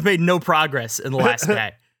 So I've made no progress in the last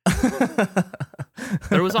day.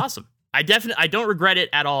 But it was awesome. I don't regret it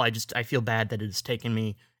at all. I feel bad that it's taken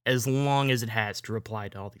me as long as it has to reply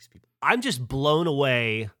to all these people. I'm just blown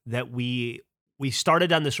away that we started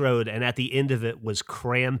down this road and at the end of it was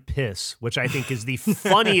Krampus, which I think is the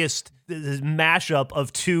funniest mashup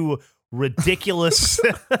of two ridiculous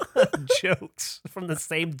jokes from the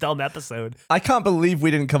same dumb episode. I can't believe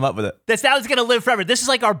we didn't come up with it. That was going to live forever. This is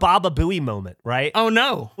like our Baba Booey moment, right? Oh,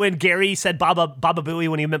 no. When Gary said Baba Booey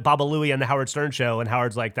when he meant Baba Louie on the Howard Stern show, and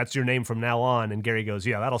Howard's like, that's your name from now on. And Gary goes,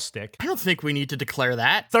 yeah, that'll stick. I don't think we need to declare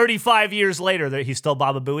that. 35 years later, he's still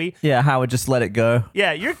Baba Booey. Yeah, Howard just let it go.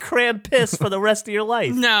 Yeah, you're Krampus for the rest of your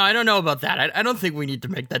life. No, I don't know about that. I don't think we need to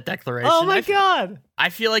make that declaration. Oh, my God. I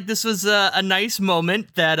feel like this was a nice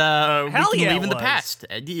moment that we can leave in the past.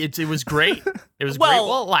 It was great. It was great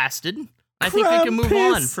while it lasted. I think we can move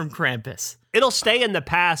on from Krampus. It'll stay in the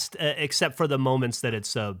past, except for the moments that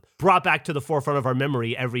it's brought back to the forefront of our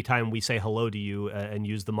memory every time we say hello to you and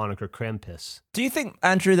use the moniker Krampus. Do you think,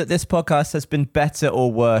 Andrew, that this podcast has been better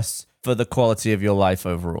or worse for the quality of your life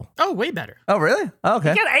overall? Oh, way better. Oh, really? Oh,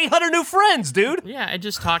 okay. You got 800 new friends, dude. Yeah, I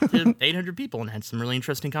just talked to 800 people and had some really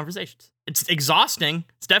interesting conversations. It's exhausting.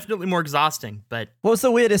 It's definitely more exhausting, but... What was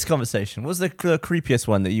the weirdest conversation? What was the creepiest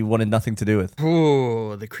one that you wanted nothing to do with?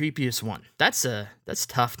 Oh, the creepiest one. That's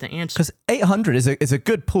tough to answer. Because 800 is a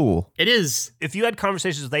good pool. It is. If you had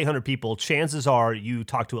conversations with 800 people, chances are you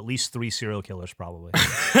talked to at least 3 serial killers, probably.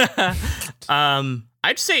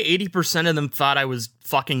 I'd say 80% of them thought I was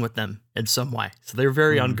fucking with them in some way. So they were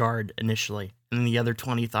very on guard initially. And then the other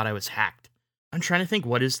 20 thought I was hacked. I'm trying to think,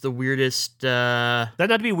 what is the weirdest... That'd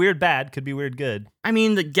not be weird bad, could be weird good. I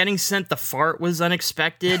mean, getting sent the fart was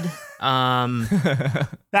unexpected.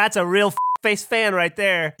 That's a real face fan right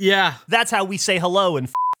there. Yeah. That's how we say hello in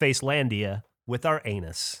face Landia, with our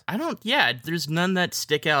anus. There's none that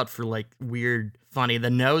stick out for like weird, funny.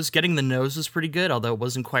 Getting the nose was pretty good, although it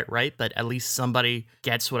wasn't quite right, but at least somebody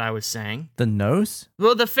gets what I was saying. The nose?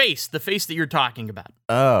 Well, the face that you're talking about.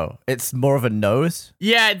 Oh, it's more of a nose?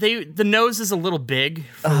 Yeah, the nose is a little big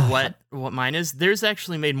for what mine is. Theirs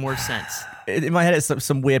actually made more sense. In my head, it's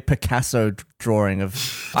some weird Picasso drawing of...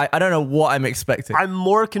 I don't know what I'm expecting. I'm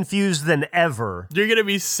more confused than ever. You're going to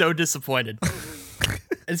be so disappointed.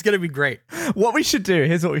 It's going to be great. What we should do,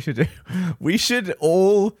 here's what we should do. We should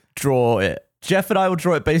all draw it. Jeff and I will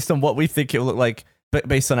draw it based on what we think it will look like,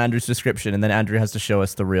 based on Andrew's description, and then Andrew has to show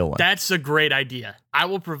us the real one. That's a great idea. I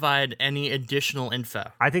will provide any additional info.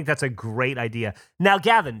 I think that's a great idea. Now,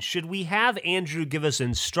 Gavin, should we have Andrew give us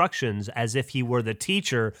instructions as if he were the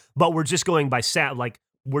teacher, but we're just going by sound, like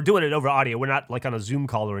we're doing it over audio. We're not like on a Zoom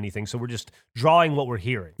call or anything, so we're just drawing what we're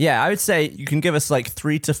hearing. Yeah, I would say you can give us like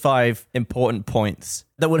 3 to 5 important points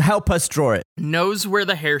that would help us draw it. Nose where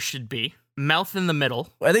the hair should be. Mouth in the middle.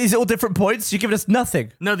 Are these all different points? You're giving us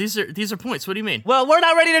nothing. No, these are points. What do you mean? Well, we're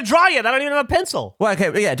not ready to draw yet. I don't even have a pencil. Well,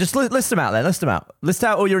 okay, yeah, just list them out then. List them out. List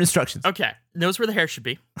out all your instructions. Okay. Nose where the hair should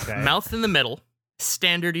be. Okay. Mouth in the middle.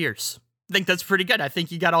 Standard ears. I think that's pretty good. I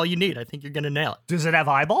think you got all you need. I think you're going to nail it. Does it have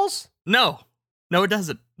eyeballs? No, it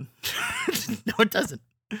doesn't. No, it doesn't.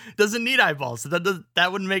 It doesn't need eyeballs.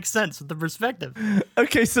 That wouldn't make sense with the perspective.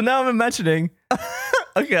 Okay, so now I'm imagining...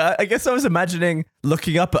 Okay, I guess I was imagining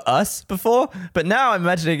looking up at us before, but now I'm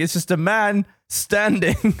imagining it's just a man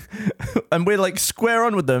standing and we're like square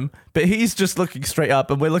on with them, but he's just looking straight up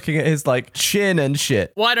and we're looking at his like chin and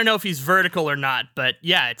shit. Well, I don't know if he's vertical or not, but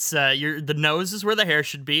yeah, it's the nose is where the hair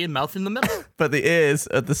should be and mouth in the middle. But the ears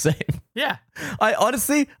are the same. Yeah. I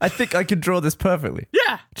think I can draw this perfectly.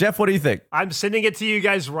 Yeah. Jeff, what do you think? I'm sending it to you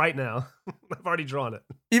guys right now. I've already drawn it.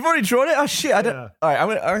 You've already drawn it? Oh shit, I don't. Yeah. All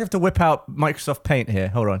right, I have to whip out Microsoft Paint here.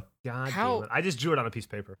 Hold on. God How- damn it. I just drew it on a piece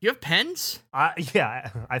of paper. You have pens? Yeah,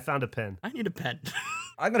 I found a pen. I need a pen.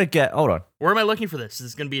 I'm gonna get. Hold on. Where am I looking for this? Is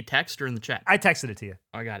this going to be a text or in the chat? I texted it to you.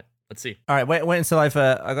 Oh, I got it. Let's see. All right, wait until I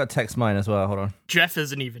got to text mine as well. Hold on. Jeff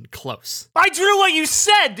isn't even close. I drew what you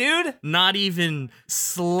said, dude. Not even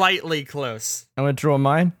slightly close. I'm gonna draw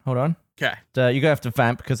mine. Hold on. Okay. You're gonna have to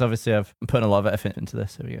vamp because obviously I'm putting a lot of effort into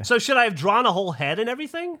this. Here we go. So should I have drawn a whole head and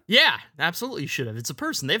everything? Yeah, absolutely you should have. It's a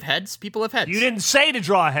person. They have heads. People have heads. You didn't say to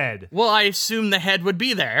draw a head. Well, I assume the head would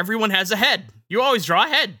be there. Everyone has a head. You always draw a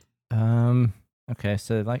head. Okay,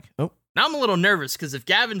 so like, oh, Now I'm a little nervous because if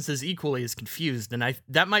Gavin's is equally as confused, then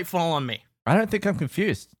that might fall on me. I don't think I'm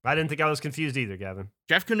confused. I didn't think I was confused either, Gavin.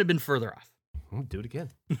 Jeff couldn't have been further off. Do it again.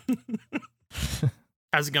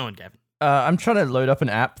 How's it going, Gavin? I'm trying to load up an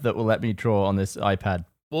app that will let me draw on this iPad.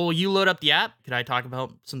 Well, you load up the app. Could I talk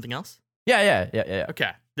about something else? Yeah.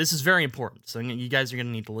 Okay. This is very important. So you guys are going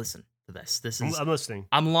to need to listen to this. This is I'm listening.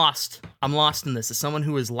 I'm lost. I'm lost in this. As someone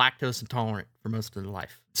who is lactose intolerant for most of their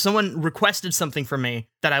life. Someone requested something from me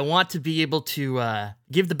that I want to be able to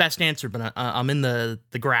give the best answer, but I'm in the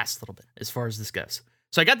grass a little bit as far as this goes.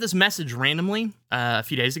 So I got this message randomly a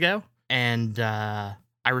few days ago, and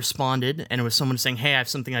I responded, and it was someone saying, hey, I have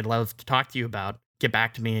something I'd love to talk to you about. Get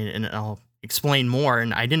back to me, and I'll explain more.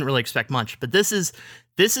 And I didn't really expect much, but this is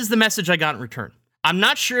the message I got in return. I'm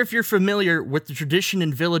not sure if you're familiar with the tradition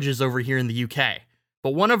in villages over here in the UK,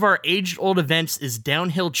 but one of our age-old events is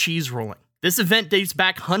downhill cheese rolling. This event dates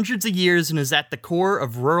back hundreds of years and is at the core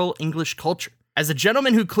of rural English culture. As a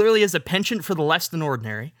gentleman who clearly has a penchant for the less than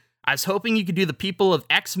ordinary, I was hoping you could do the people of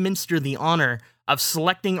Exminster the honor of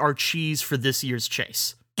selecting our cheese for this year's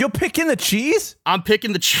chase. You're picking the cheese? I'm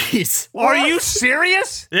picking the cheese. Are you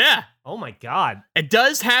serious? Yeah. Oh my God. It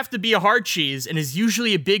does have to be a hard cheese and is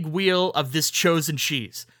usually a big wheel of this chosen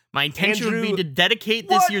cheese. My intention would be Andrew, to dedicate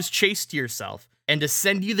this year's chase to yourself and to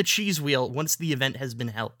send you the cheese wheel once the event has been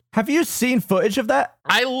held. Have you seen footage of that?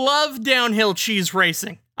 I love downhill cheese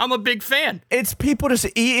racing. I'm a big fan. It's people just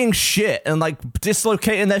eating shit and like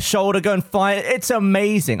dislocating their shoulder, going flying. It's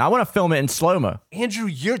amazing. I want to film it in slow-mo. Andrew,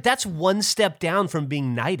 that's one step down from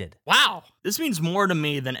being knighted. Wow. This means more to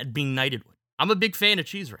me than being knighted would. I'm a big fan of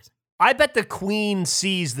cheese racing. I bet the queen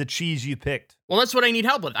sees the cheese you picked. Well, that's what I need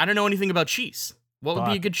help with. I don't know anything about cheese. What would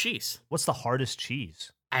be a Fuck. good cheese? What's the hardest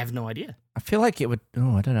cheese? I have no idea. I feel like it would.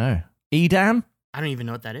 Oh, I don't know. Edam? I don't even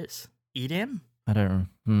know what that is. Edam? I don't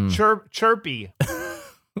know. Chirpy.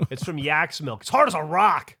 It's from Yak's milk. It's hard as a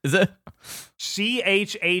rock. Is it?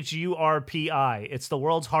 CHHURPI. It's the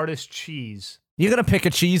world's hardest cheese. You're gonna pick a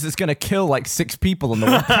cheese that's gonna kill like 6 people in the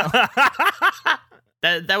world.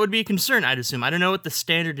 That would be a concern, I'd assume. I don't know what the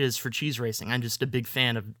standard is for cheese racing. I'm just a big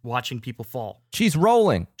fan of watching people fall. Cheese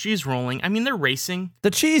rolling. Cheese rolling. I mean, they're racing. The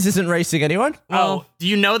cheese isn't racing anyone. Well, do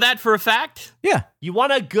you know that for a fact? Yeah. You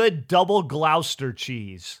want a good double Gloucester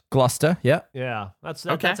cheese. Gloucester. Yeah. Yeah, that's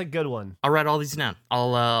a good one. I'll write all these down.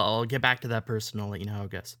 I'll get back to that person. I'll let you know how it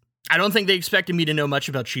goes. I don't think they expected me to know much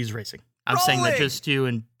about cheese racing. I'm saying that Rolling! just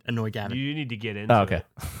to annoy Gavin. You need to get into Oh, okay.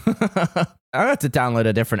 it. I have to download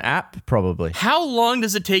a different app, probably. How long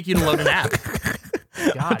does it take you to load an app?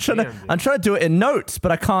 God damn, I'm trying to do it in notes,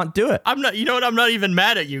 but I can't do it. I'm not. You know what? I'm not even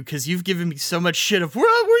mad at you because you've given me so much shit of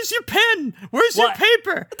where's your pen? Where's What? your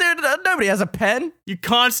paper? Dude, nobody has a pen. You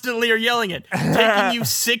constantly are yelling it. Taking you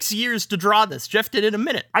 6 years to draw this. Jeff did it in a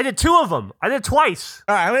minute. I did 2 of them. I did twice.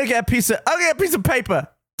 All right, I'm gonna get a piece of paper.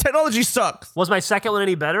 Technology sucks. Was my second one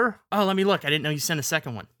any better? Oh, let me look. I didn't know you sent a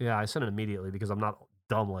second one. Yeah, I sent it immediately because I'm not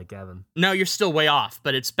dumb like Gavin. No, you're still way off,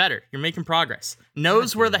 but it's better. You're making progress.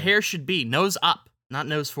 Nose where the hair should be. Nose up, not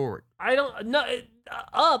nose forward. I don't know.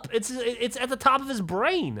 Up. It's at the top of his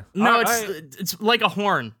brain. No, All it's right. it's like a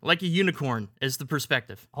horn, like a unicorn is the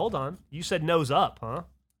perspective. Hold on. You said nose up, huh?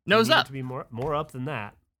 Nose You need it up. to be more up than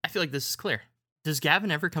that. I feel like this is clear. Does Gavin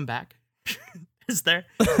ever come back? Is there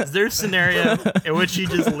a scenario in which he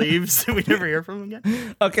just leaves and we never hear from him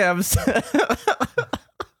again? Okay,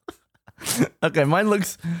 okay, mine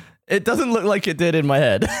looks. It doesn't look like it did in my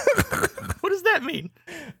head. What does that mean?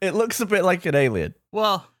 It looks a bit like an alien.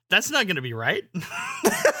 Well, that's not going to be right.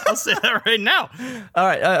 I'll say that right now. All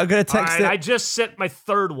right, I'm gonna All text right, it. I just sent my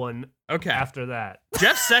third one Okay. after that.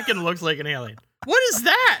 Jeff's second looks like an alien. What is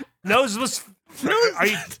that? Nose was.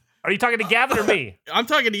 Are you talking to Gavin or me? I'm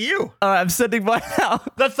talking to you. All right, I'm sending mine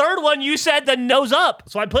out. The third one you said the nose up,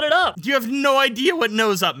 so I put it up. You have no idea what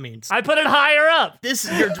nose up means. I put it higher up.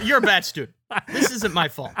 You're a bad student. This isn't my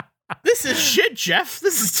fault. This is shit, Jeff.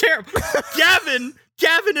 This is terrible. Gavin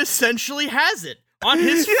essentially has it on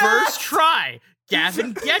his first try.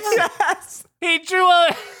 Gavin gets it. Yes. He drew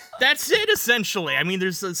a. That's it, essentially. I mean,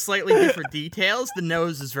 there's slightly different details. The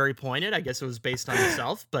nose is very pointed. I guess it was based on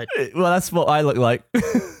himself, but... Well, that's what I look like.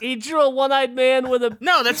 He drew a one-eyed man with a...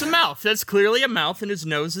 No, that's a mouth. That's clearly a mouth, and his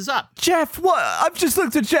nose is up. Jeff, what? I've just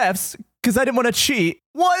looked at Jeff's because I didn't want to cheat.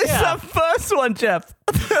 What is that first one, Jeff?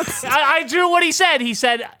 I drew what he said. He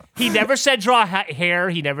said... He never said draw hair.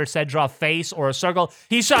 He never said draw face or a circle.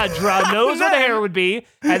 He said draw a nose where the hair would be,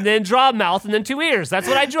 and then draw a mouth, and then 2 ears. That's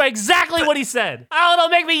what I drew. Exactly what he said. Oh,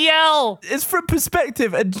 don't make me yell. It's from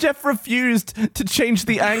perspective, and Jeff refused to change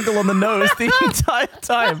the angle on the nose the entire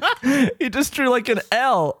time. He just drew like an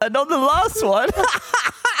L. And on the last one,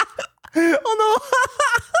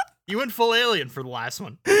 You went full alien for the last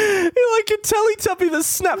one. You're like a Teletubby that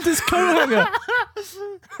snapped his coat hanger.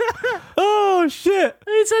 Oh, shit.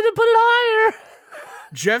 He said to put it higher.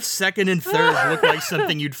 Jeff's second and third look like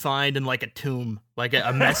something you'd find in like a tomb, like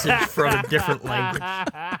a message from a different language.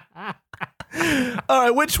 All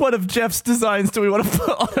right, which one of Jeff's designs do we want to put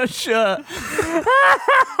on a shirt?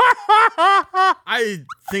 I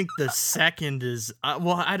think the second is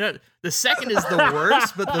the second is the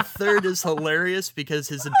worst, but the third is hilarious because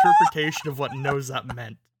his interpretation of what nose up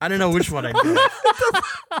meant. I don't know which one I do.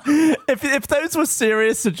 If those were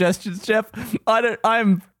serious suggestions, Jeff,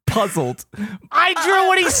 I'm puzzled. I drew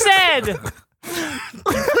what he said. You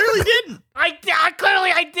clearly didn't. I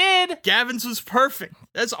did. Gavin's was perfect.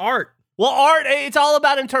 That's art. Well, art, it's all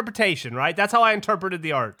about interpretation, right? That's how I interpreted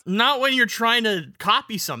the art. Not when you're trying to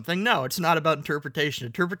copy something. No, it's not about interpretation.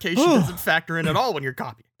 Interpretation doesn't factor in at all when you're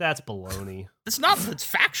copying. That's baloney. It's not. It's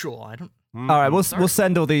factual. I don't. All right, we'll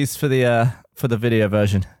send all these for the video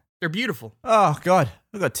version. They're beautiful. Oh God,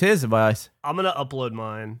 I've got tears in my eyes. I'm gonna upload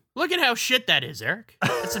mine. Look at how shit that is, Eric.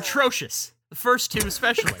 It's atrocious. The first two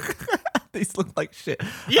especially. These look like shit.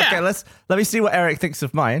 Yeah. Okay, let me see what Eric thinks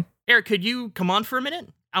of mine. Eric, could you come on for a minute?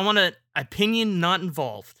 I want an opinion not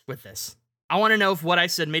involved with this. I want to know if what I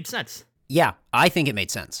said made sense. Yeah, I think it made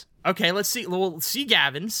sense. Okay, let's see. We'll see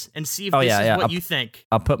Gavin's and see if this is what you think.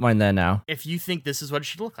 I'll put mine there now. If you think this is what it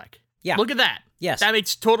should look like. Yeah. Look at that. Yes. That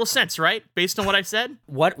makes total sense, right? Based on what I said?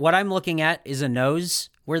 What I'm looking at is a nose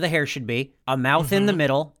where the hair should be, a mouth in the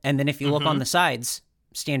middle, and then if you look on the sides,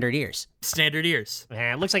 standard ears. Standard ears.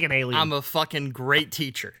 Man, it looks like an alien. I'm a fucking great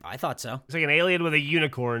teacher. I thought so. Looks like an alien with a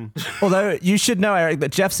unicorn. Although you should know, Eric,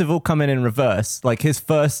 that Jeff's have all come in reverse. Like his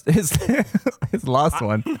last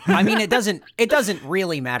one. I mean, it doesn't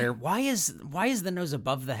really matter. Why is the nose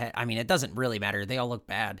above the head? I mean, it doesn't really matter. They all look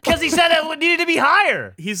bad. Because he said it needed to be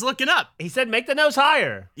higher. He's looking up. He said make the nose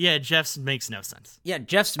higher. Yeah, Jeff's makes no sense. Yeah,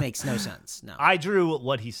 Jeff's makes no sense. No. I drew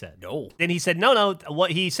what he said. No. Then he said, no,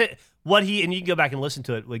 what he said, and you can go back and listen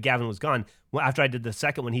to it when Gavin was gone. Well, after I did the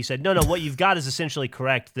second one, he said, no, what you've got is essentially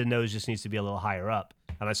correct. The nose just needs to be a little higher up.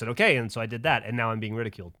 And I said, okay. And so I did that. And now I'm being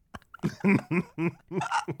ridiculed.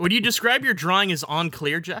 Would you describe your drawing as on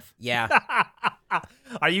clear, Jeff? Yeah.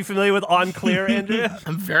 Are you familiar with on clear, Andrew?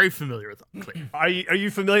 I'm very familiar with on clear. Are you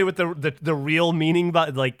familiar with the real meaning?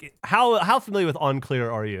 But like, how familiar with on clear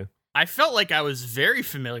are you? I felt like I was very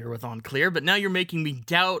familiar with on clear, but now you're making me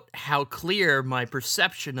doubt how clear my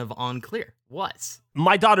perception of on clear was.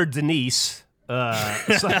 My daughter Denise,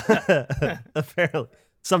 apparently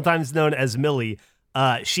sometimes known as Millie,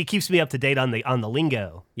 she keeps me up to date on the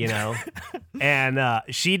lingo, you know, and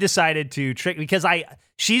she decided to trick because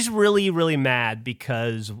she's really, really mad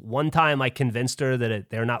because one time I convinced her that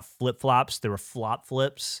they're not flip-flops, they were flop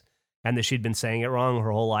flips, and that she'd been saying it wrong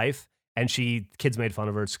her whole life, and kids made fun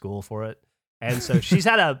of her at school for it. And so she's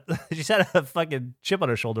had a fucking chip on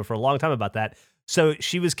her shoulder for a long time about that. So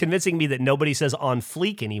she was convincing me that nobody says on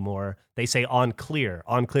fleek anymore. They say on clear.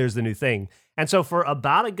 On clear is the new thing. And so for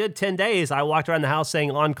about a good 10 days, I walked around the house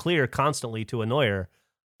saying on clear constantly to annoy her,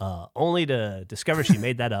 only to discover she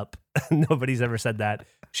made that up. Nobody's ever said that.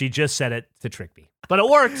 She just said it to trick me. But it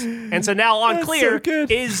worked. And so now on clear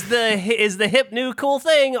is the hip new cool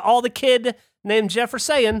thing all the kid named Jeff are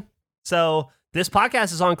saying. So this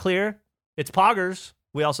podcast is on clear. It's poggers,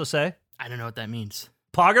 we also say. I don't know what that means.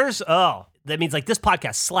 Poggers? Oh, that means like this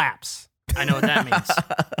podcast slaps. I know what that means.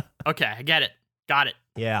 Okay, I get it. Got it.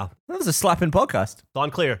 Yeah. That was a slapping podcast. It's on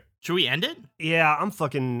clear. Should we end it? Yeah,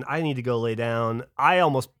 I need to go lay down. I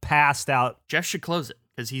almost passed out. Jeff should close it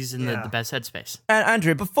because he's in the best headspace. And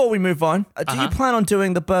Andrew, before we move on, do you plan on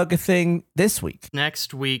doing the burger thing this week?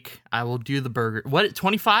 Next week, I will do the burger. What,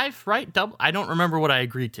 25, right? Double? I don't remember what I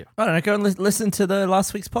agreed to. I don't know. Go and listen to the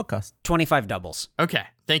last week's podcast. 25 doubles. Okay.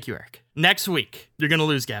 Thank you, Eric. Next week, you're going to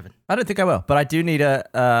lose Gavin. I don't think I will, but I do need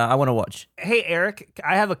I want to watch. Hey, Eric,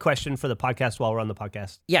 I have a question for the podcast while we're on the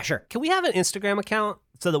podcast. Yeah, sure. Can we have an Instagram account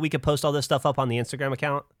so that we could post all this stuff up on the Instagram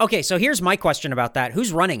account? Okay, so here's my question about that.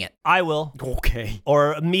 Who's running it? I will. Okay.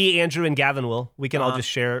 Or me, Andrew, and Gavin will. We can all just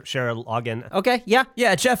share a login. Okay, yeah.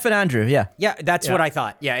 Yeah, Jeff and Andrew. Yeah. Yeah, that's what I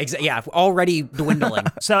thought. Yeah, yeah, already dwindling.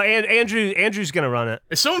 So Andrew's gonna run it.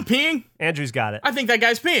 Is someone peeing? Andrew's got it. I think that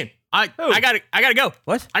guy's peeing. I gotta go.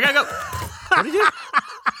 What? I gotta go. What did you do?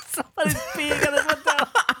 Somebody's peeing on his window.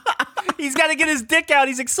 He's got to get his dick out.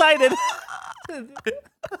 He's excited.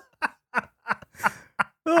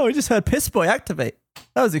 Oh, we just heard Piss Boy activate.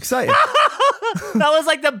 That was exciting. That was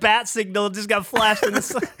like the bat signal just got flashed in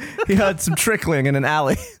the. He heard some trickling in an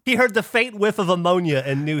alley. He heard the faint whiff of ammonia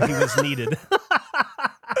and knew he was needed.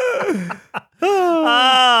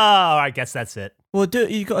 Oh, I guess that's it. Well,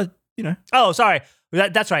 you got to, Oh, sorry.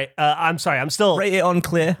 That's right. I'm sorry. I'm still. rate it on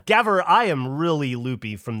clear. Gaver, I am really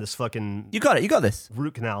loopy from this fucking You got it. You got this.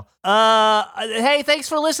 root canal. Hey, thanks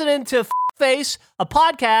for listening to Face, a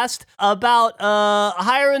podcast about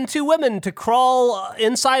hiring two women to crawl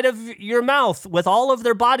inside of your mouth with all of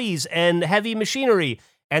their bodies and heavy machinery,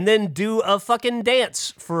 and then do a fucking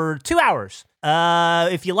dance for 2 hours.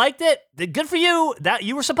 If you liked it, good for you. That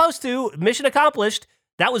you were supposed to. Mission accomplished.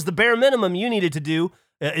 That was the bare minimum you needed to do.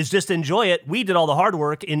 Is just enjoy it. We did all the hard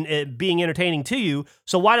work in being entertaining to you.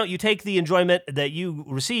 So why don't you take the enjoyment that you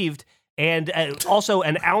received and also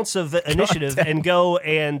an ounce of initiative and go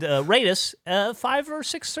and rate us 5 or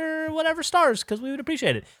 6 or whatever stars, because we would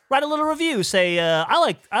appreciate it. Write a little review. Say I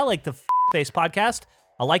like the Face podcast.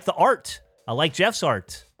 I like the art. I like Jeff's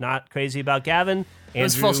art. Not crazy about Gavin.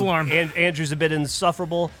 That's false alarm. Andrew's a bit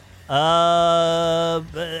insufferable. There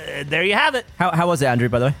you have it. How was it, Andrew,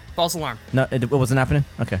 by the way? False alarm. No, it wasn't happening?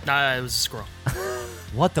 Okay. It was a squirrel.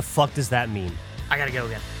 What the fuck does that mean? I gotta go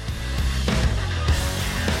again.